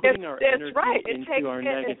we're putting our energy into our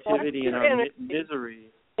negativity and our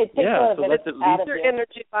misery, so let's at least your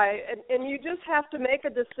energy by it. And you just have to make a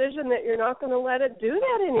decision that you're not going to let it do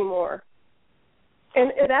that anymore.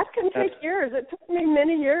 And that can take years. It took me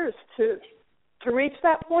many years to reach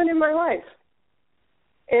that point in my life.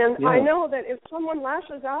 And I know that if someone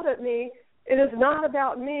lashes out at me, it is not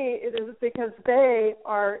about me. It is because they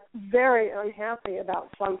are very unhappy about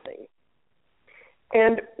something.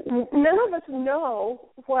 And none of us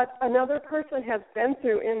know what another person has been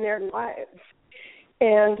through in their lives.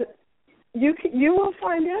 And you will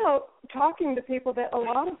find out, talking to people, that a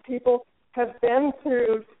lot of people have been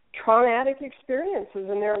through traumatic experiences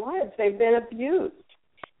in their lives. They've been abused.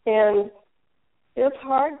 And it's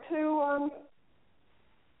hard to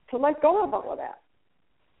let go of all of that.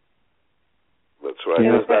 That's right.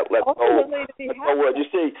 Yeah. There's that let go. To be happy. You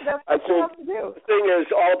see, that's I think the thing is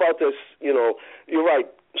all about this. You're right,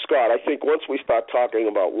 Scott. I think once we start talking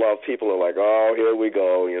about love, people are like, "Oh, here we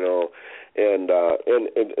go," and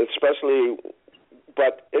especially,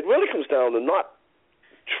 but it really comes down to not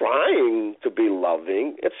trying to be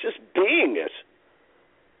loving. It's just being it.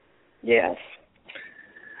 Yes.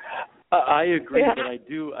 I agree, but I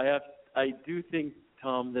do think,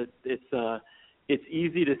 Tom, that it's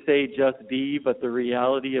easy to say just be, but the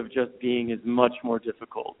reality of just being is much more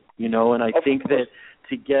difficult, and I think that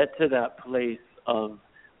to get to that place of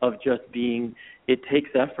just being, it takes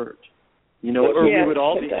effort, or we would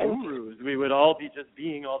all be gurus. We would all be just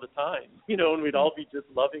being all the time, and we'd all be just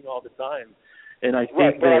loving all the time. And I think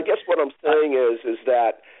right, but I guess what I'm saying is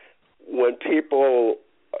that when people,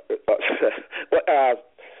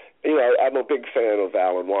 I'm a big fan of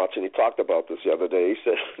Alan Watts, and he talked about this the other day. He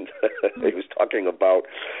said he was talking about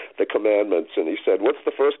the commandments, and he said, "What's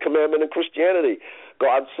the first commandment in Christianity?"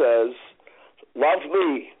 God says, "Love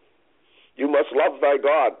me. You must love thy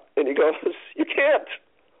God." And he goes, "You can't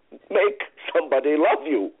make somebody love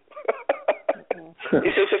you."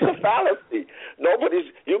 He says it's a fallacy.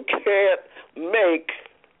 You can't make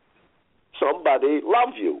somebody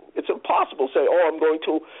love you. It's impossible to say,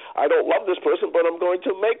 I don't love this person, but I'm going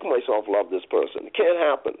to make myself love this person. It can't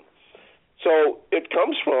happen. So it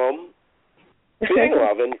comes from being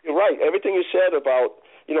love. And you're right, everything you said about,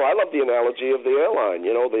 I love the analogy of the airline.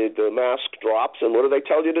 The mask drops, and what do they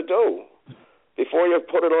tell you to do? Before you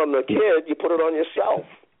put it on the kid, you put it on yourself.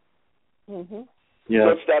 Mm-hmm. Yeah.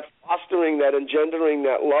 So it's that fostering, that engendering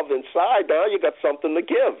that love inside. Now you got something to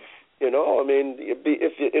give.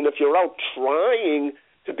 If you're out trying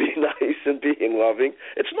to be nice and being loving,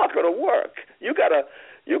 it's not going to work. You gotta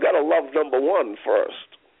love number one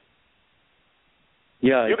first.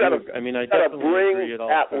 Yeah, I gotta bring agree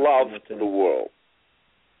that love to the world.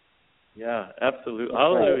 Yeah, absolutely.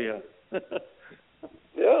 Hallelujah.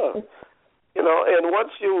 Yeah. And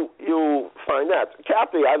once you find that,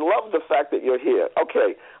 Kathy, I love the fact that you're here.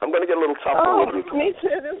 Okay, I'm going to get a little tougher with you. Me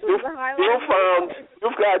too. This is the highlight.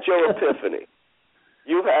 You've got your epiphany.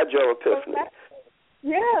 You've had your epiphany.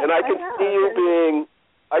 Yeah. And I can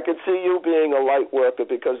see you being a light worker,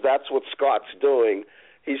 because that's what Scott's doing.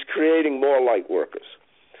 He's creating more light workers.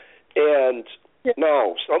 And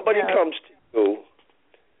now somebody comes to you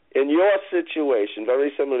in your situation,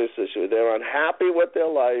 very similar situation. They're unhappy with their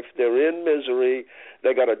life. They're in misery.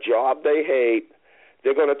 They got a job they hate.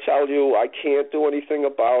 They're going to tell you, I can't do anything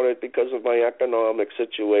about it because of my economic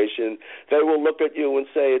situation. They will look at you and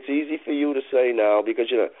say, it's easy for you to say now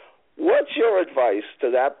because, what's your advice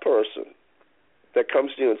to that person that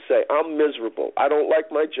comes to you and say, I'm miserable. I don't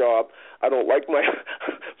like my job. I don't like my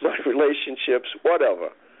relationships, whatever.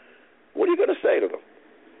 What are you going to say to them?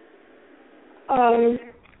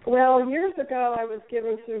 Well, years ago, I was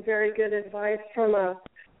given some very good advice from a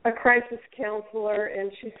crisis counselor,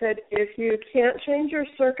 and she said, if you can't change your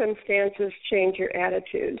circumstances, change your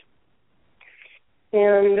attitude.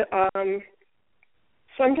 And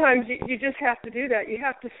sometimes you just have to do that. You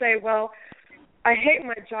have to say, well, I hate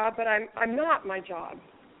my job, but I'm not my job.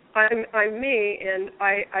 I'm me, and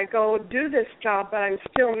I go do this job, but I'm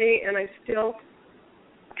still me, and I still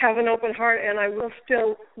have an open heart, and I will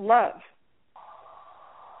still love.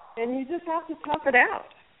 And you just have to tough it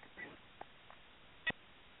out.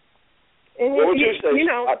 And what would you say,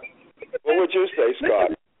 Scott? What would you say,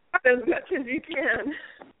 Scott? As much as you can.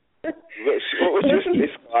 What would you say,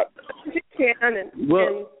 Scott? As much as you can.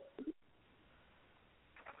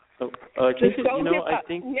 I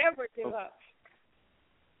think never give up.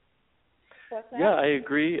 Yeah, I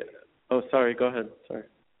agree. Oh, sorry. Go ahead. Sorry.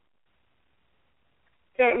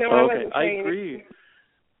 I agree.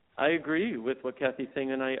 I agree with what Kathy's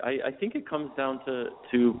saying, and I think it comes down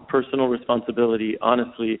to personal responsibility.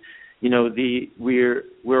 Honestly,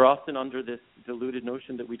 we're often under this deluded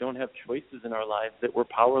notion that we don't have choices in our lives, that we're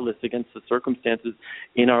powerless against the circumstances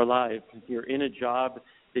in our lives. If you're in a job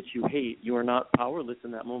that you hate, you are not powerless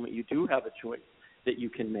in that moment. You do have a choice that you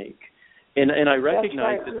can make, and I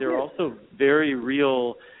recognize that there are also very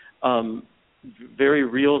real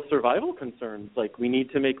survival concerns, like we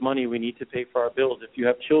need to make money, we need to pay for our bills. If you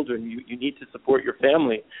have children, you need to support your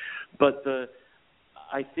family. But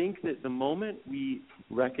I think that the moment we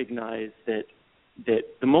recognize that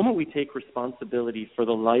the moment we take responsibility for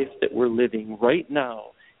the life that we're living right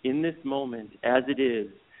now, in this moment, as it is,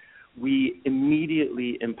 we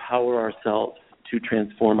immediately empower ourselves to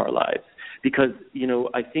transform our lives. Because,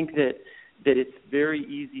 I think that it's very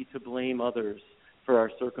easy to blame others for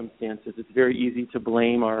our circumstances. It's very easy to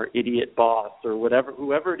blame our idiot boss or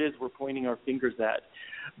whoever it is we're pointing our fingers at.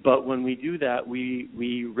 But when we do that, we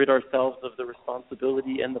rid ourselves of the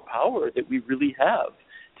responsibility and the power that we really have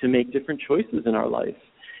to make different choices in our life.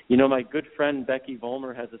 You know, my good friend Becky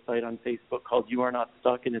Vollmer has a site on Facebook called You Are Not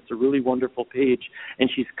Stuck, and it's a really wonderful page, and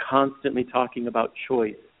she's constantly talking about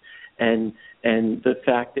choice and the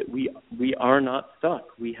fact that we are not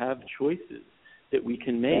stuck. We have choices that we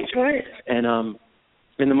can make. That's right.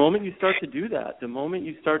 And the moment you start to do that, the moment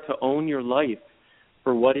you start to own your life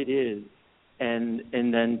for what it is and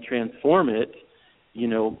then transform it, you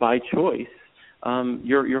know, by choice,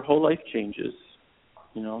 your whole life changes.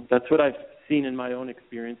 You know, that's what I've seen in my own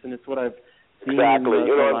experience, and it's what I've seen exactly. in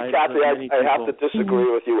the lives Kathy, of many people. I have to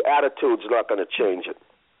disagree with you. Attitude's not going to change it.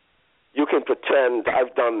 You can pretend.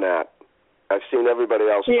 I've done that. I've seen everybody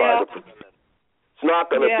else try to pretend. It's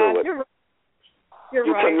not going to do it. You're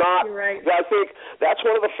you right. cannot. You're right. I think that's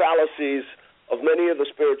one of the fallacies of many of the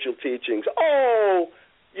spiritual teachings. Oh,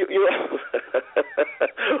 you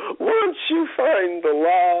once you find the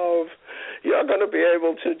love, you're going to be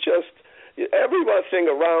able to just, everything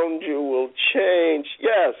around you will change.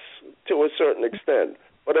 Yes, to a certain extent.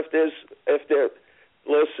 But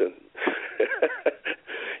listen,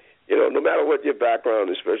 you know, no matter what your background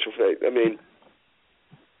in spiritual faith, I mean,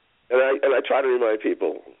 and I try to remind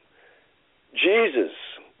people, Jesus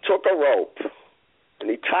took a rope and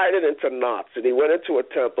he tied it into knots and he went into a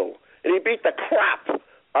temple and he beat the crap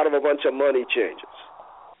out of a bunch of money changers.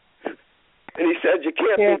 And he said, you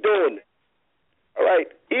can't be doing it. All right?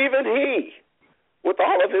 Even he, with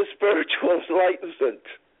all of his spiritual enlightenment,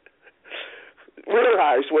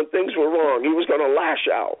 realized when things were wrong, he was going to lash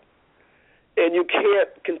out. And you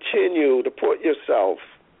can't continue to put yourself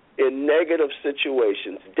in negative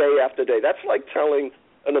situations day after day. That's like telling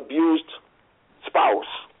an abused spouse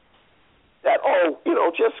that,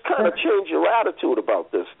 just kind of change your attitude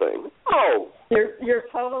about this thing. Oh. You're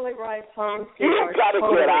totally right, Tom. You've got to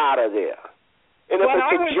get out of there. And if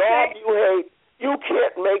it's a job you hate, you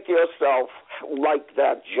can't make yourself like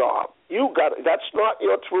that job. That's not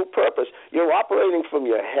your true purpose. You're operating from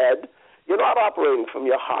your head. You're not operating from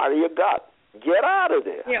your heart or your gut. Get out of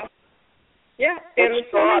there. Yeah. Yeah, and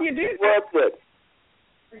it's the sooner you do that. Worth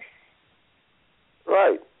it.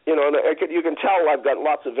 Right. You know, and you can tell I've got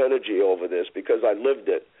lots of energy over this because I lived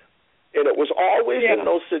it. And it was always in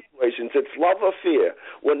those situations. It's love or fear.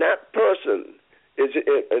 When that person is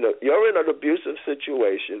you're in an abusive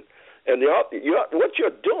situation, and what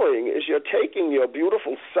you're doing is you're taking your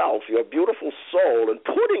beautiful self, your beautiful soul, and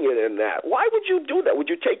putting it in that. Why would you do that? Would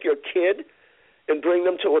you take your kid and bring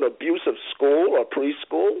them to an abusive school or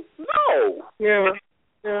preschool? No. Yeah.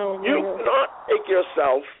 No. You cannot take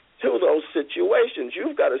yourself to those situations.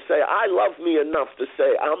 You've got to say, I love me enough to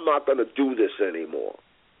say, I'm not going to do this anymore.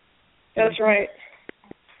 That's right.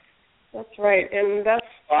 That's right. And that's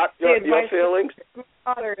your feelings?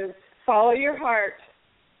 Father is follow your heart.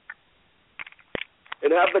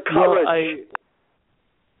 And have the courage.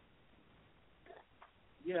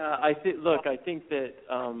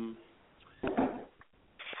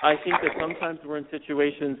 I think that sometimes we're in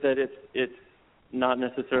situations that it's not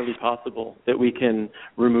necessarily possible that we can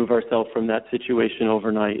remove ourselves from that situation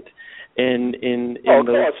overnight. And in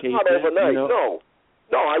those cases, not overnight.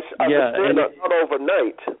 No, I understand it's not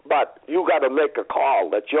overnight, but you got to make a call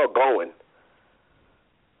that you're going.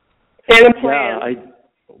 And a plan.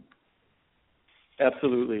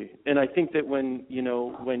 Absolutely. And I think that when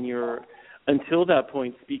you're until that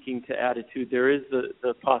point speaking to attitude, there is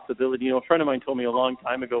the possibility. A friend of mine told me a long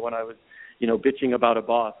time ago when I was, bitching about a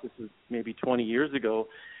boss, this was maybe 20 years ago,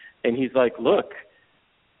 and he's like, look,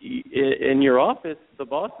 in your office, the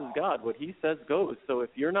boss is God. What he says goes. So if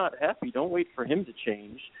you're not happy, don't wait for him to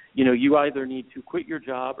change. You either need to quit your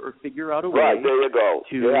job or figure out a way. Right, there you go.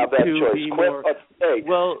 You have that choice. Be quit more, or stay.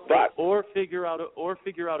 or figure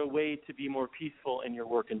out a way to be more peaceful in your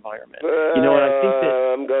work environment. And I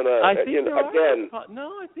think that I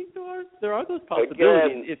think there are those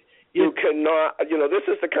possibilities. Again, you cannot. This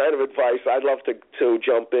is the kind of advice I'd love to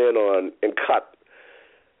jump in on and cut.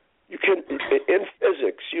 In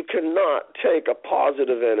physics, you cannot take a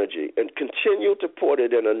positive energy and continue to put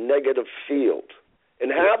it in a negative field and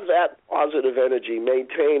have that positive energy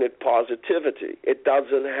maintain its positivity. It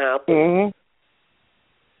doesn't happen. Mm-hmm.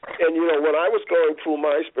 And, when I was going through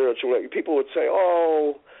my spiritual, people would say,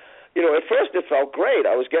 at first it felt great.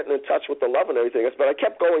 I was getting in touch with the love and everything else, but I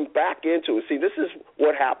kept going back into it. See, this is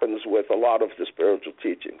what happens with a lot of the spiritual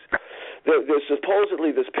teachings. There's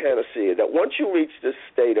supposedly this panacea that once you reach this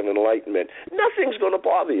state of enlightenment, nothing's going to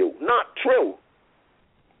bother you. Not true.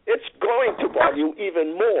 It's going to bother you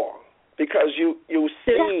even more. because you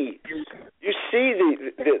see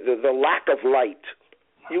the lack of light.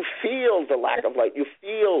 You feel the lack of light. You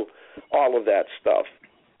feel all of that stuff.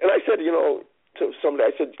 And I said, to somebody,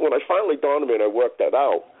 I said, when I finally dawned on me and I worked that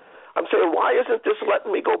out, I'm saying, why isn't this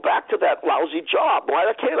letting me go back to that lousy job? Why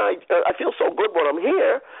can't I feel so good when I'm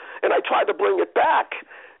here, and I try to bring it back,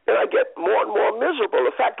 and I get more and more miserable.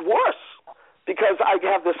 In fact, worse, because I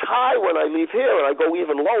have this high when I leave here, and I go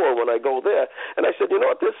even lower when I go there. And I said, you know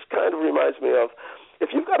what this kind of reminds me of?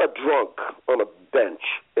 If you've got a drunk on a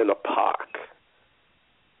bench in a park,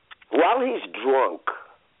 while he's drunk,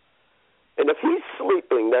 and if he's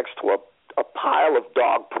sleeping next to a pile of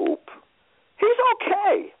dog poop, he's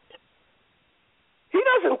okay. He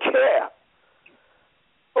doesn't care.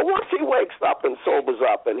 But once he wakes up and sobers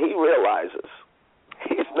up and he realizes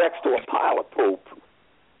he's next to a pile of poop,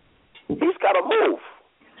 he's got to move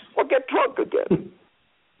or get drunk again.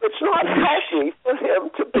 It's not healthy for him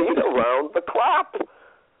to be around the crap.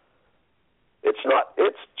 It's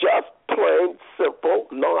just plain simple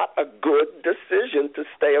not a good decision to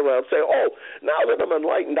stay around. Say, now that I'm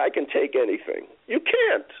enlightened, I can take anything. You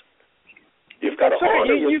can't. You've got to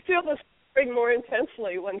honor you feel the suffering more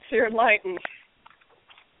intensely once you're enlightened.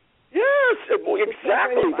 Yes,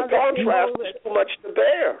 exactly. The contrast is too much to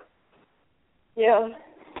bear. Yeah.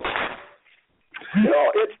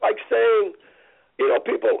 It's like saying,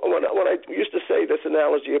 people, when I used to say this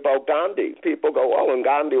analogy about Gandhi, people go, and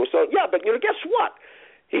Gandhi was so, yeah, but guess what?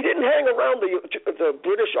 He didn't hang around the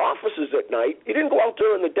British officers at night. He didn't go out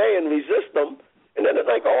during the day and resist them. And then at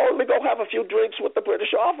night, let me go have a few drinks with the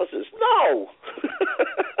British officers. No.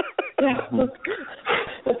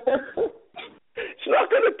 It's not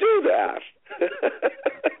going to do that.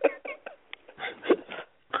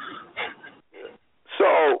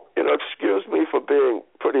 So, excuse me for being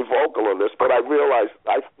pretty vocal on this, but I realize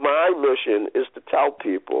my mission is to tell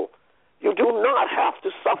people, you do not have to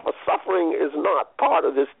suffer. Suffering is not part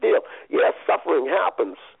of this deal. Yes, suffering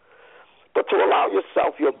happens, but to allow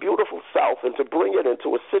yourself, your beautiful self, and to bring it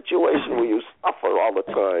into a situation where you suffer all the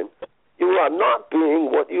time, you are not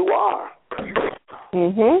being what you are.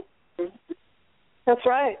 Mhm. That's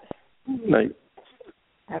right. Right.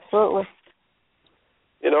 Absolutely.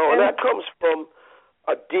 And that comes from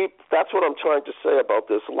that's what I'm trying to say about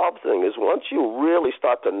this love thing, is once you really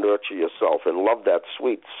start to nurture yourself and love that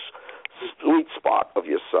sweet spot of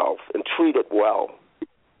yourself and treat it well,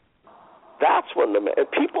 that's when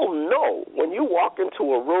and people know when you walk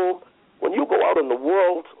into a room, when you go out in the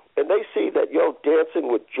world, and they see that you're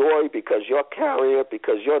dancing with joy because you're carrying it,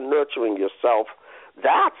 because you're nurturing yourself,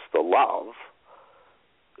 that's the love.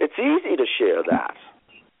 It's easy to share that.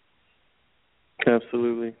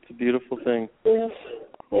 Absolutely. It's a beautiful thing. Yes.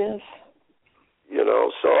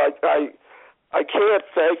 So I can't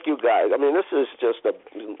thank you guys. I mean, this is just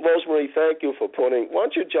Rosemarie, thank you for why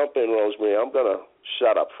don't you jump in, Rosemarie? I'm going to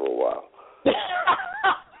shut up for a while.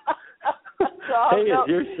 It's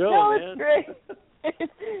your show, man. It's great.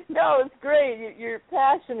 It's great. You're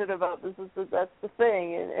passionate about this. That's the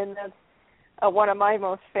thing, and that's one of my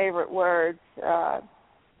most favorite words.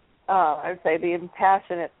 I would say being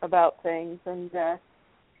passionate about things. And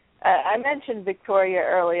I mentioned Victoria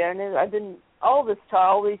earlier, and I've been all these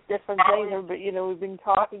different things, but we've been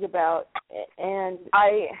talking about, and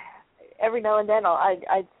every now and then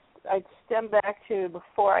I'd stem back to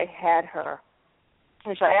before I had her.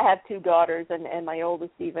 Which I have two daughters, and my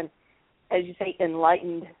oldest even, as you say,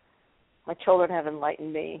 enlightened. My children have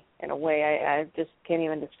enlightened me in a way I just can't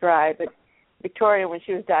even describe. But Victoria, when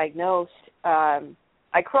she was diagnosed,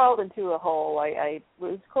 I crawled into a hole. It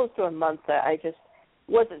was close to a month that I just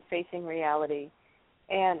wasn't facing reality.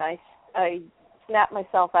 And I snapped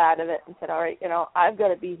myself out of it and said, all right, I've got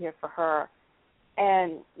to be here for her.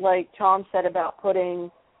 And like Tom said about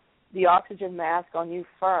putting the oxygen mask on you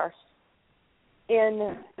first,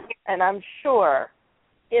 and I'm sure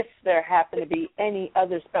if there happen to be any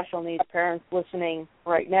other special needs parents listening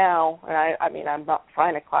right now, and I mean, I'm not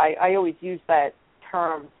trying to cry. I always use that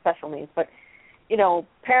term, special needs, but,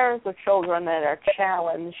 parents of children that are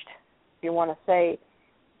challenged, if you want to say,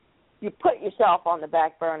 you put yourself on the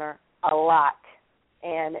back burner a lot.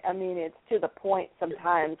 And, I mean, it's to the point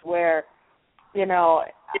sometimes where, I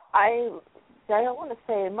want to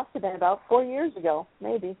say it must have been about 4 years ago,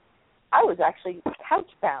 maybe. I was actually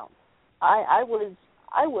couch-bound. I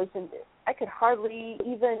could hardly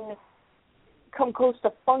even come close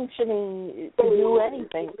to functioning to do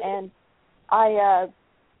anything. And I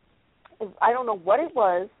don't know what it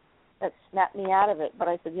was that snapped me out of it, but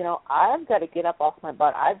I said, I've got to get up off my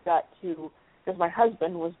butt. I've got to, because my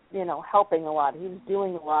husband was, helping a lot. He was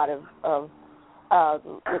doing a lot of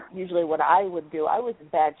usually what I would do. I was in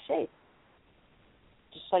bad shape.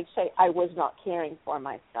 just like say, I was not caring for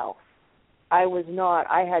myself. I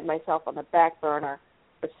had myself on the back burner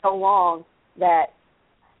for so long that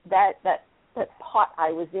pot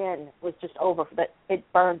I was in was just over, that it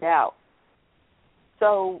burned out.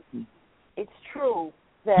 So it's true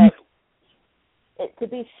that to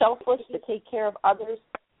be selfless, to take care of others,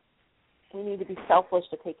 we need to be selfless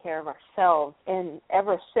to take care of ourselves. And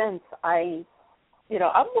ever since I'm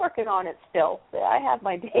working on it still. I have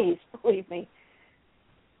my days, believe me.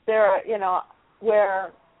 There are,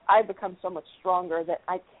 where I've become so much stronger that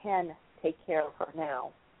I can take care of her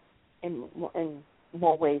now in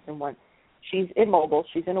more ways than one. She's immobile.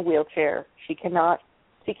 She's in a wheelchair. She can't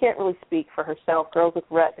really speak for herself. Girls with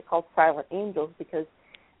Rett, they're called silent angels because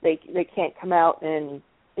they can't come out and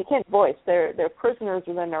they can't voice. They're prisoners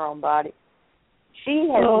within their own body. She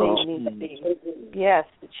has made me see. Yes,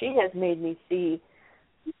 she has made me see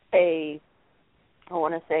a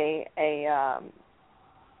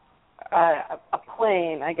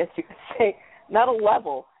plane, I guess you could say, not a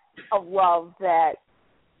level of love that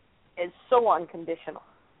is so unconditional.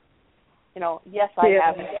 Yes, I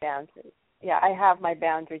have my boundaries. Yeah, I have my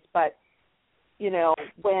boundaries, but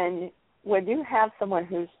when you have someone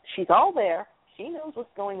she's all there, she knows what's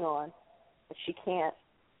going on, but she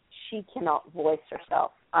cannot voice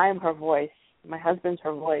herself. I'm her voice. My husband's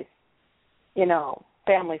her voice.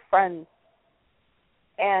 Family, friends,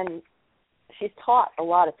 and she's taught a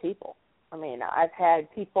lot of people. I mean, I've had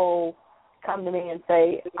people come to me and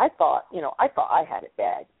say, I thought I had it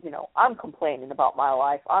bad. I'm complaining about my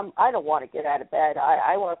life. I don't want to get out of bed.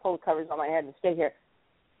 I want to pull the covers on my head and stay here.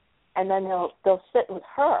 And then they'll sit with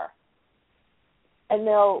her, and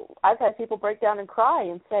I've had people break down and cry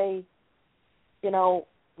and say,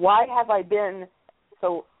 why have I been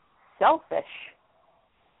so selfish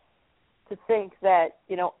to think that,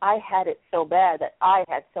 I had it so bad, that I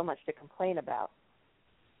had so much to complain about.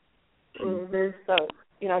 Mm-hmm. So,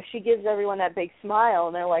 she gives everyone that big smile,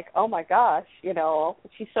 and they're like, oh, my gosh,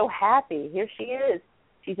 she's so happy. Here she is.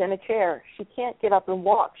 She's in a chair. She can't get up and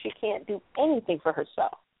walk. She can't do anything for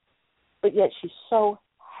herself. But yet she's so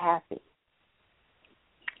happy.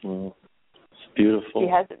 Well, it's beautiful. She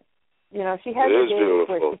has days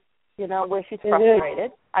where she's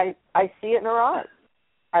frustrated. I see it in her eyes.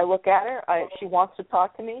 I look at her. She wants to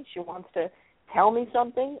talk to me. She wants to tell me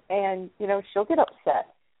something, and she'll get upset.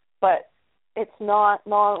 But it's not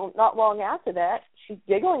long after that, she's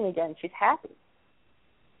giggling again. She's happy.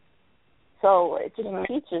 So it just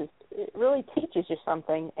really teaches you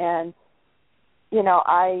something. And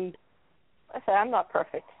I say I'm not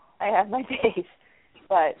perfect. I have my days,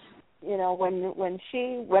 but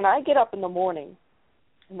when I get up in the morning,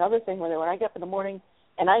 another thing with her, when I get up in the morning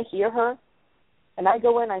and I hear her. And I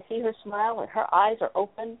go in, I see her smile, and her eyes are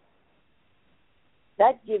open.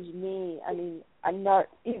 That gives me, I'm not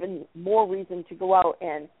even more reason to go out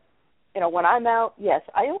and, when I'm out, yes,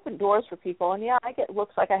 I open doors for people, and I get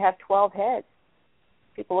looks like I have 12 heads.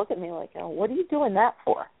 People look at me like, what are you doing that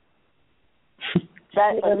for?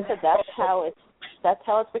 That's how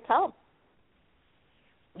it's become.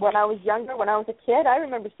 When I was younger, when I was a kid, I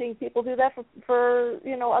remember seeing people do that for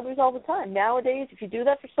others all the time. Nowadays, if you do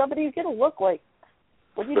that for somebody, you get a look like,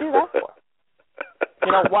 what do you do that for?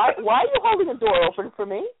 Why are you holding the door open for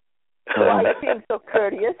me? Why are you being so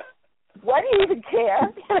courteous? Why do you even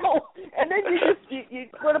care? And then you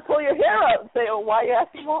want to pull your hair out and say, why are you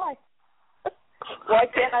asking why? Why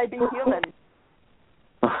can't I be human?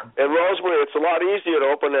 And Rosemarie, it's a lot easier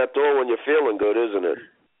to open that door when you're feeling good, isn't it?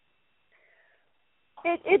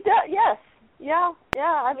 It does, yes. Yeah.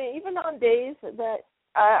 Even on days that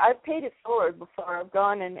I've paid it forward before, I've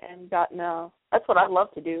gone and gotten that's what I love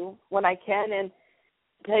to do when I can, and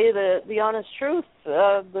tell you the honest truth,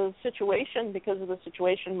 the situation, because of the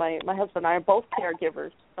situation, my husband and I are both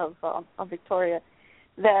caregivers of Victoria,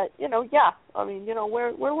 that,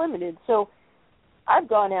 we're limited. So I've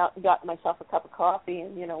gone out and gotten myself a cup of coffee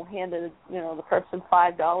and, handed, the person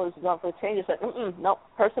 $5 and gone for the change. I said, nope,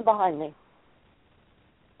 person behind me.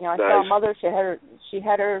 I saw a mother, she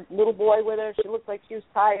had her little boy with her. She looked like she was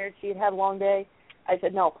tired. She had a long day. I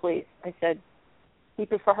said, no, please. I said,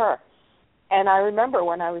 keep it for her. And I remember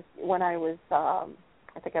when I was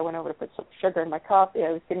I think I went over to put some sugar in my coffee.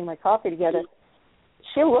 I was getting my coffee together.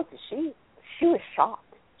 She was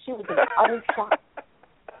shocked. She was in utter shock.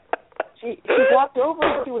 She walked over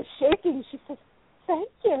and she was shaking. She said, thank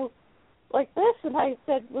you, like this. And I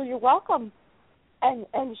said, well, you're welcome. And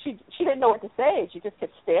she didn't know what to say. She just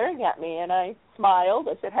kept staring at me, and I smiled.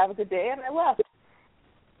 I said, have a good day, and I left.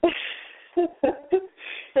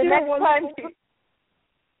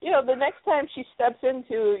 The next time she steps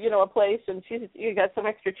into, a place and you got some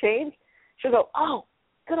extra change, she'll go, oh,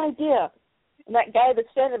 good idea. And that guy that's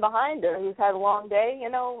standing behind her who's had a long day,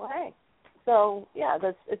 hey. So, yeah,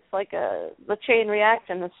 it's like the chain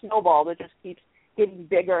reaction, the snowball that just keeps getting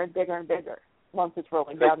bigger and bigger and bigger once it's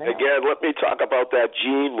rolling down the hill. Again, let me talk about that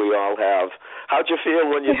gene we all have. How'd you feel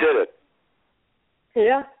when you did it?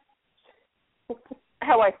 Yeah.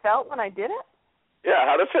 How I felt when I did it? Yeah,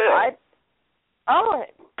 how'd it feel?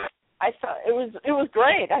 I felt it was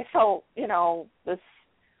great. I felt, this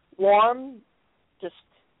warm,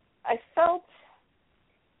 I felt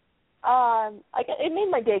it made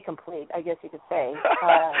my day complete, I guess you could say.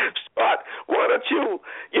 Scott, why don't you,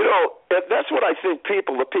 that's what I think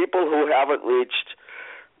the people who haven't reached,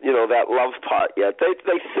 that love part yet, they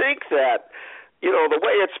think that, the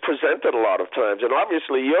way it's presented a lot of times, and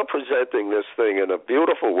obviously you're presenting this thing in a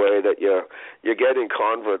beautiful way that you're getting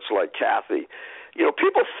converts like Kathy.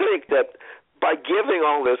 People think that by giving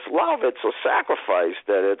all this love, it's a sacrifice,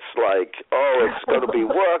 that it's like, it's going to be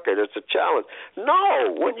work and it's a challenge.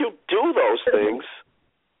 No, when you do those things,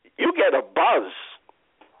 you get a buzz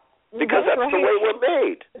because that's the way we're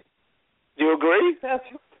made. Do you agree?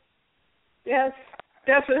 Yes,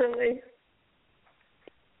 definitely.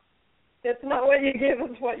 It's not what you give,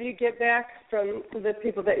 it's what you get back from the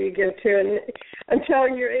people that you give to. And until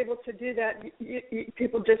you're able to do that,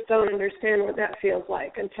 people just don't understand what that feels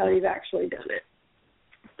like until you've actually done it.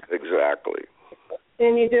 Exactly.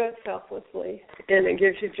 And you do it selflessly, and it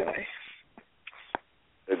gives you joy.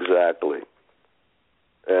 Exactly.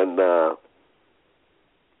 And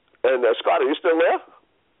Scott, are you still there?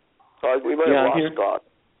 We might have lost Scott.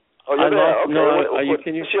 Oh, you're there. Okay. No,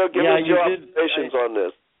 can you give us your observations on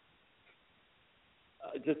this?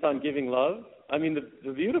 Just on giving love. I mean,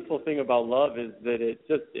 the beautiful thing about love is that it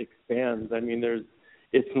just expands. I mean,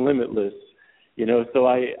 it's limitless, So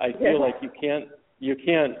I feel like you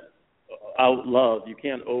can't out love, you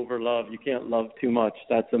can't over love, you can't love too much.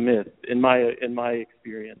 That's a myth in my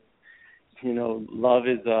experience. Love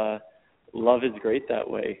is great that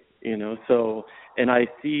way. So, and I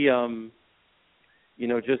see,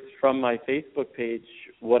 just from my Facebook page,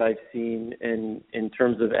 what I've seen in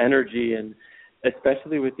terms of energy, and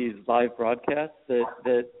especially with these live broadcasts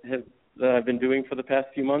that I've been doing for the past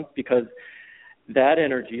few months, because that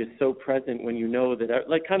energy is so present when that,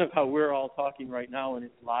 like kind of how we're all talking right now, and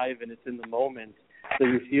it's live and it's in the moment, so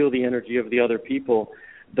you feel the energy of the other people.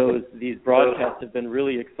 These broadcasts have been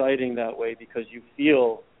really exciting that way, because you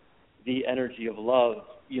feel the energy of love,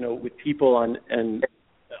 with people and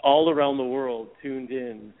all around the world tuned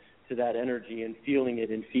in to that energy and feeling it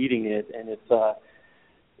and feeding it, and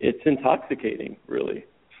it's intoxicating, really.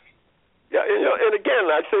 Yeah, and again,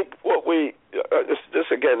 I think what this is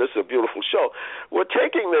a beautiful show. We're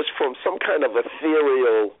taking this from some kind of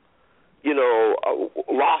ethereal,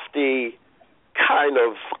 lofty kind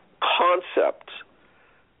of concept.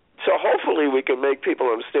 So hopefully we can make people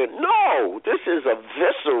understand, no, this is a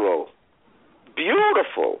visceral,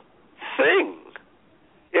 beautiful thing.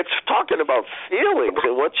 It's talking about feelings,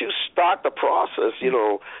 and once you start the process, you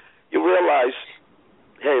realize,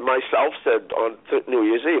 hey, myself said on New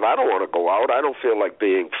Year's Eve, I don't want to go out. I don't feel like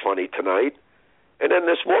being funny tonight. And then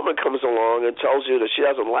this woman comes along and tells you that she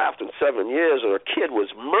hasn't laughed in 7 years, or a kid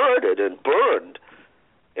was murdered and burned,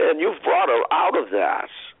 and you've brought her out of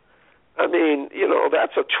that. I mean,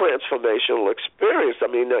 that's a transformational experience. I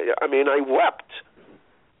mean, I wept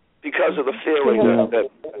because of the feeling that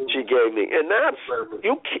she gave me. And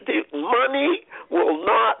money will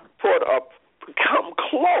not come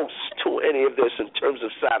close to any of this in terms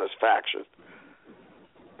of satisfaction.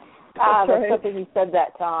 That's something you said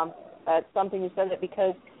that, Tom. That's something you said that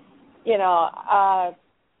because,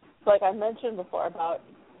 like I mentioned before about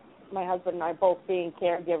my husband and I both being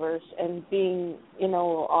caregivers and being,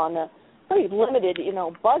 on a pretty limited,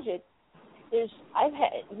 budget. I've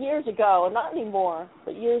had years ago, not anymore,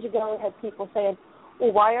 but years ago, I had people saying,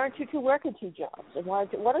 well, why aren't you two working 2 jobs? And why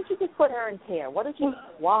don't you just put her in care?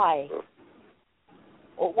 Why?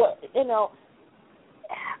 What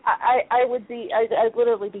I'd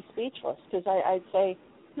literally be speechless, because I'd say,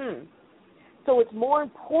 so it's more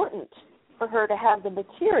important for her to have the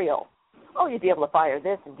material. Oh, you'd be able to buy her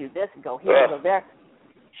this and do this and go here and go there.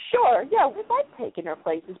 Sure, yeah, we like taking her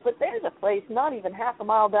places, but there's a place not even half a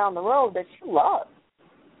mile down the road that she loves.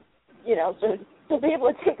 So to be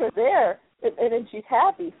able to take her there and then she's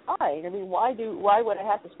happy, fine. I mean, why would I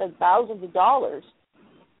have to spend thousands of dollars,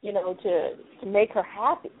 to make her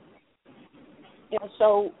happy?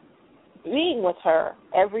 So being with her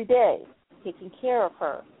every day, taking care of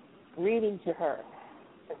her, reading to her,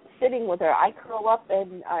 sitting with her. I curl up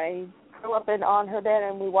on her bed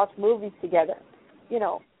and we watch movies together.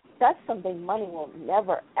 that's something money will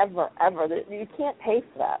never, ever, ever. You can't pay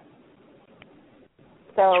for that.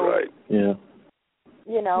 So, that's right. Yeah.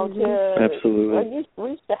 You know, Absolutely. We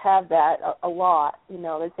used to have that a lot. You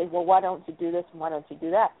know, they say, well, why don't you do this and why don't you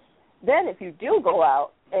do that? Then if you do go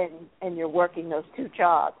out and you're working those two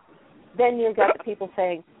jobs, then you've got the people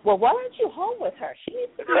saying, well, why aren't you home with her? She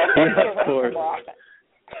needs to be home of course.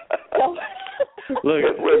 So, look.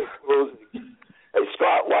 Hey,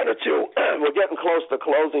 Scott, why don't you, we're getting close to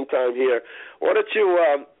closing time here. Why don't you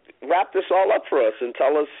wrap this all up for us and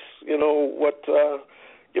tell us, you know, what,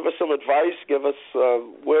 give us some advice, give us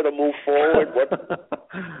where to move forward.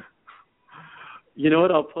 You know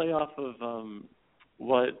what, I'll play off of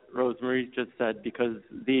what Rosemarie just said, because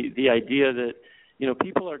the idea that, you know,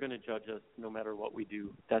 people are going to judge us no matter what we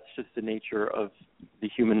do. That's just the nature of the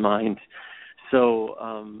human mind. So,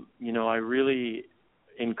 you know, I really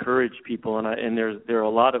encourage people, and there are a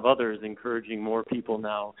lot of others encouraging more people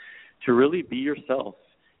now to really be yourself,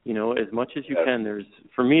 you know, as much as you can.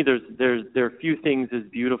 For me, there are few things as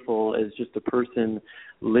beautiful as just a person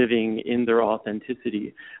living in their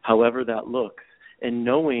authenticity, however that looks, and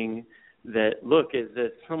knowing that, look, as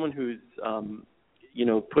someone who's you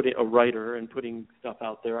know, a writer and putting stuff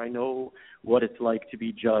out there, I know what it's like to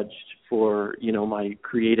be judged for, you know, my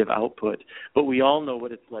creative output. But we all know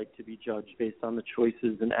what it's like to be judged based on the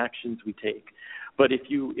choices and actions we take. But if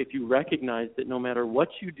you recognize that no matter what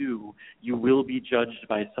you do, you will be judged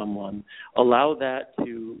by someone, allow that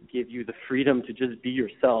to give you the freedom to just be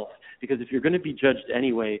yourself. Because if you're going to be judged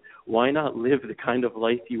anyway, why not live the kind of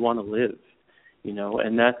life you want to live? You know,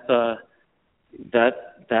 and that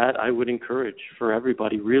I would encourage for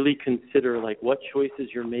everybody. Really consider, like, what choices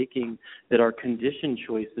you're making that are conditioned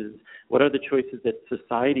choices. What are the choices that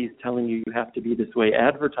society is telling you have to be this way?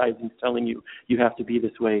 Advertising is telling you have to be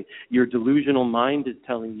this way. Your delusional mind is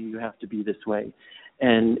telling you have to be this way.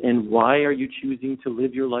 And why are you choosing to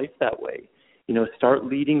live your life that way? You know, start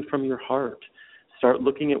leading from your heart. Start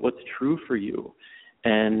looking at what's true for you,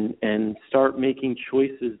 and start making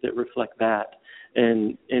choices that reflect that.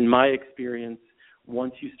 And in my experience,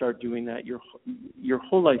 once you start doing that, your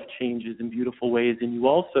whole life changes in beautiful ways. And you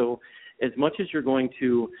also, as much as you're going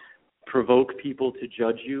to provoke people to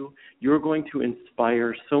judge you, you're going to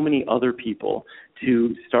inspire so many other people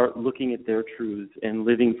to start looking at their truths and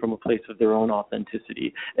living from a place of their own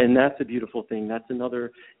authenticity. And that's a beautiful thing.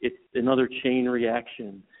 It's another chain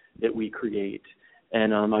reaction that we create.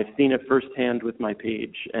 And I've seen it firsthand with my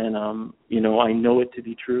page, and you know, I know it to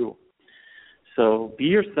be true. So be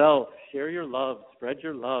yourself, share your love, spread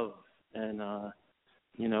your love, and,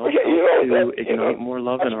 you know, ignite more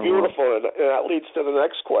love in our world. That's beautiful, and that leads to the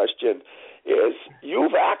next question, is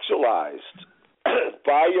you've actualized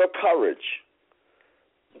by your courage,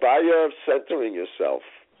 by your centering yourself,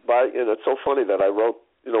 and it's so funny that I wrote,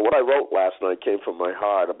 you know, what I wrote last night came from my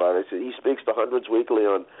heart about it. I said, he speaks to hundreds weekly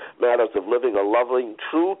on matters of living a loving,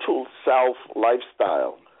 true-to-self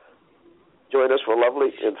lifestyle. Join us for a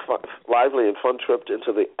lively and fun trip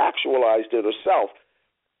into the actualized inner self.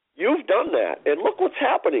 You've done that, and look what's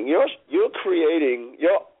happening. You're creating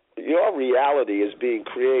your reality is being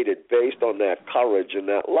created based on that courage and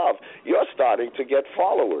that love. You're starting to get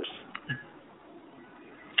followers.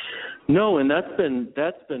 No, and that's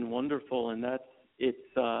been wonderful, and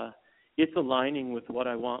it's aligning with what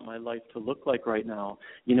I want my life to look like right now.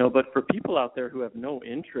 You know, but for people out there who have no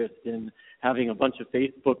interest in having a bunch of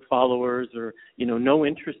Facebook followers, or, you know, no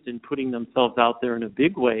interest in putting themselves out there in a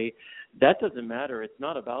big way, that doesn't matter. It's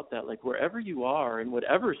not about that. Like, wherever you are and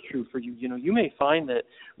whatever is true for you, you know, you may find that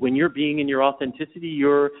when you're being in your authenticity,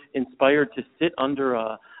 you're inspired to sit under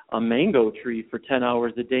a mango tree for 10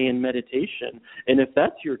 hours a day in meditation. And if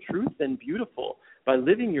that's your truth, then beautiful. By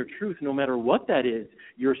living your truth, no matter what that is,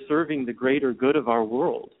 you're serving the greater good of our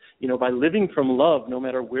world. You know, by living from love, no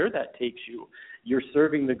matter where that takes you, you're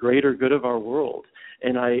serving the greater good of our world.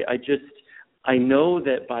 And I know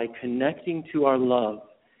that by connecting to our love,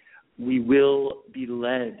 we will be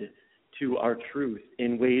led to our truth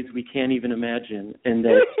in ways we can't even imagine, and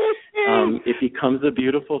that it becomes a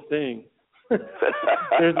beautiful thing.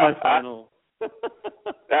 There's my final.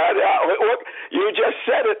 Look, you just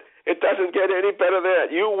said it. It doesn't get any better than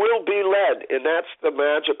that. You will be led, and that's the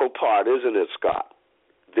magical part, isn't it, Scott?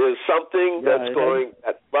 There's something that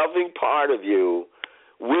loving part of you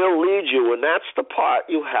will lead you, and that's the part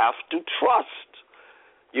you have to trust.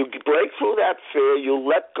 You break through that fear, you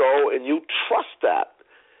let go, and you trust that.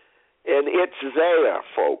 And it's there,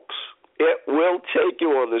 folks. It will take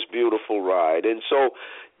you on this beautiful ride. And so,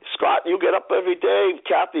 Scott, you get up every day.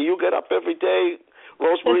 Kathy, you get up every day.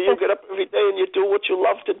 Rosemarie, you get up every day and you do what you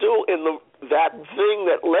love to do, and that thing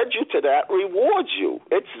that led you to that rewards you.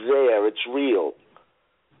 It's there. It's real.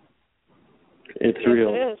 It's real.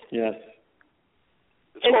 It is. Yes.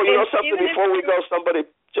 You know something before we go? Somebody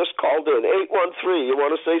just called in. 813. You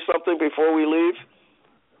want to say something before we leave?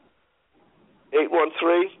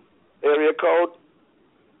 813, area code.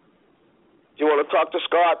 Do you want to talk to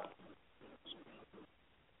Scott?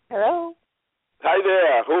 Hello? Hi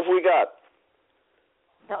there. Who have we got?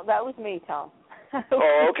 No, that was me, Tom.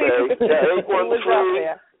 Oh, okay. Yeah,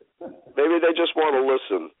 813. Maybe they just want to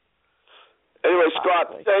listen. Anyway,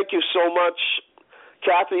 Scott, thank you so much.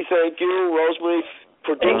 Kathy, thank you. Rosemarie,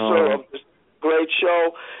 producer of this great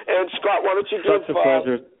show. And Scott, why don't you give... Such a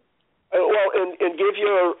pleasure. And give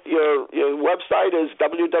your website is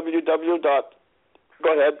www.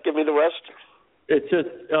 Go ahead, give me the rest. It's just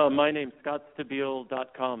my name,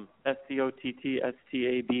 scottstabile.com,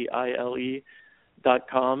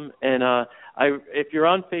 SCOTTSTABILE.com. And if you're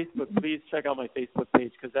on Facebook, please check out my Facebook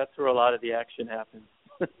page because that's where a lot of the action happens.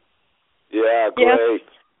 Yeah, great.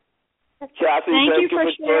 Yes. Kathy, thank you for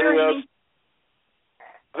joining us.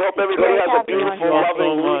 I hope everybody has a beautiful,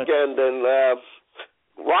 loving weekend, and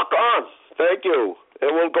rock on. Thank you.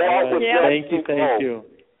 And we'll go out with that. Thank you.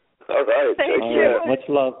 All right. Thank you. Much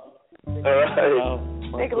love. All right.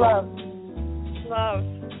 Big love. Love.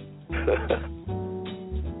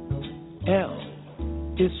 L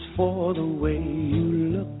is for the way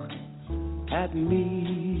you look at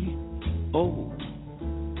me. O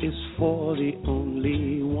is for the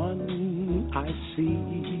only one I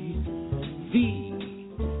see. V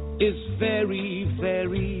is very,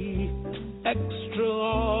 very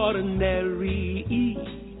extraordinary. E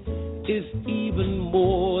is even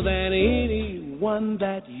more than anyone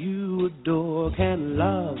that you adore can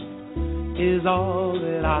love. Is all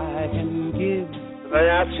that I can give. Can I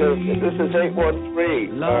ask you, this is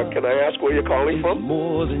 813. Can I ask where you're calling from?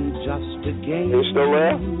 More than just a game. Are you still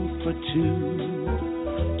there? For two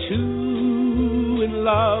in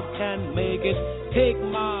love can make it. Take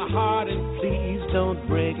my heart and please don't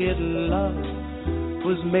break it. Love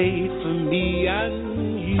was made for me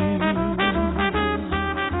and you.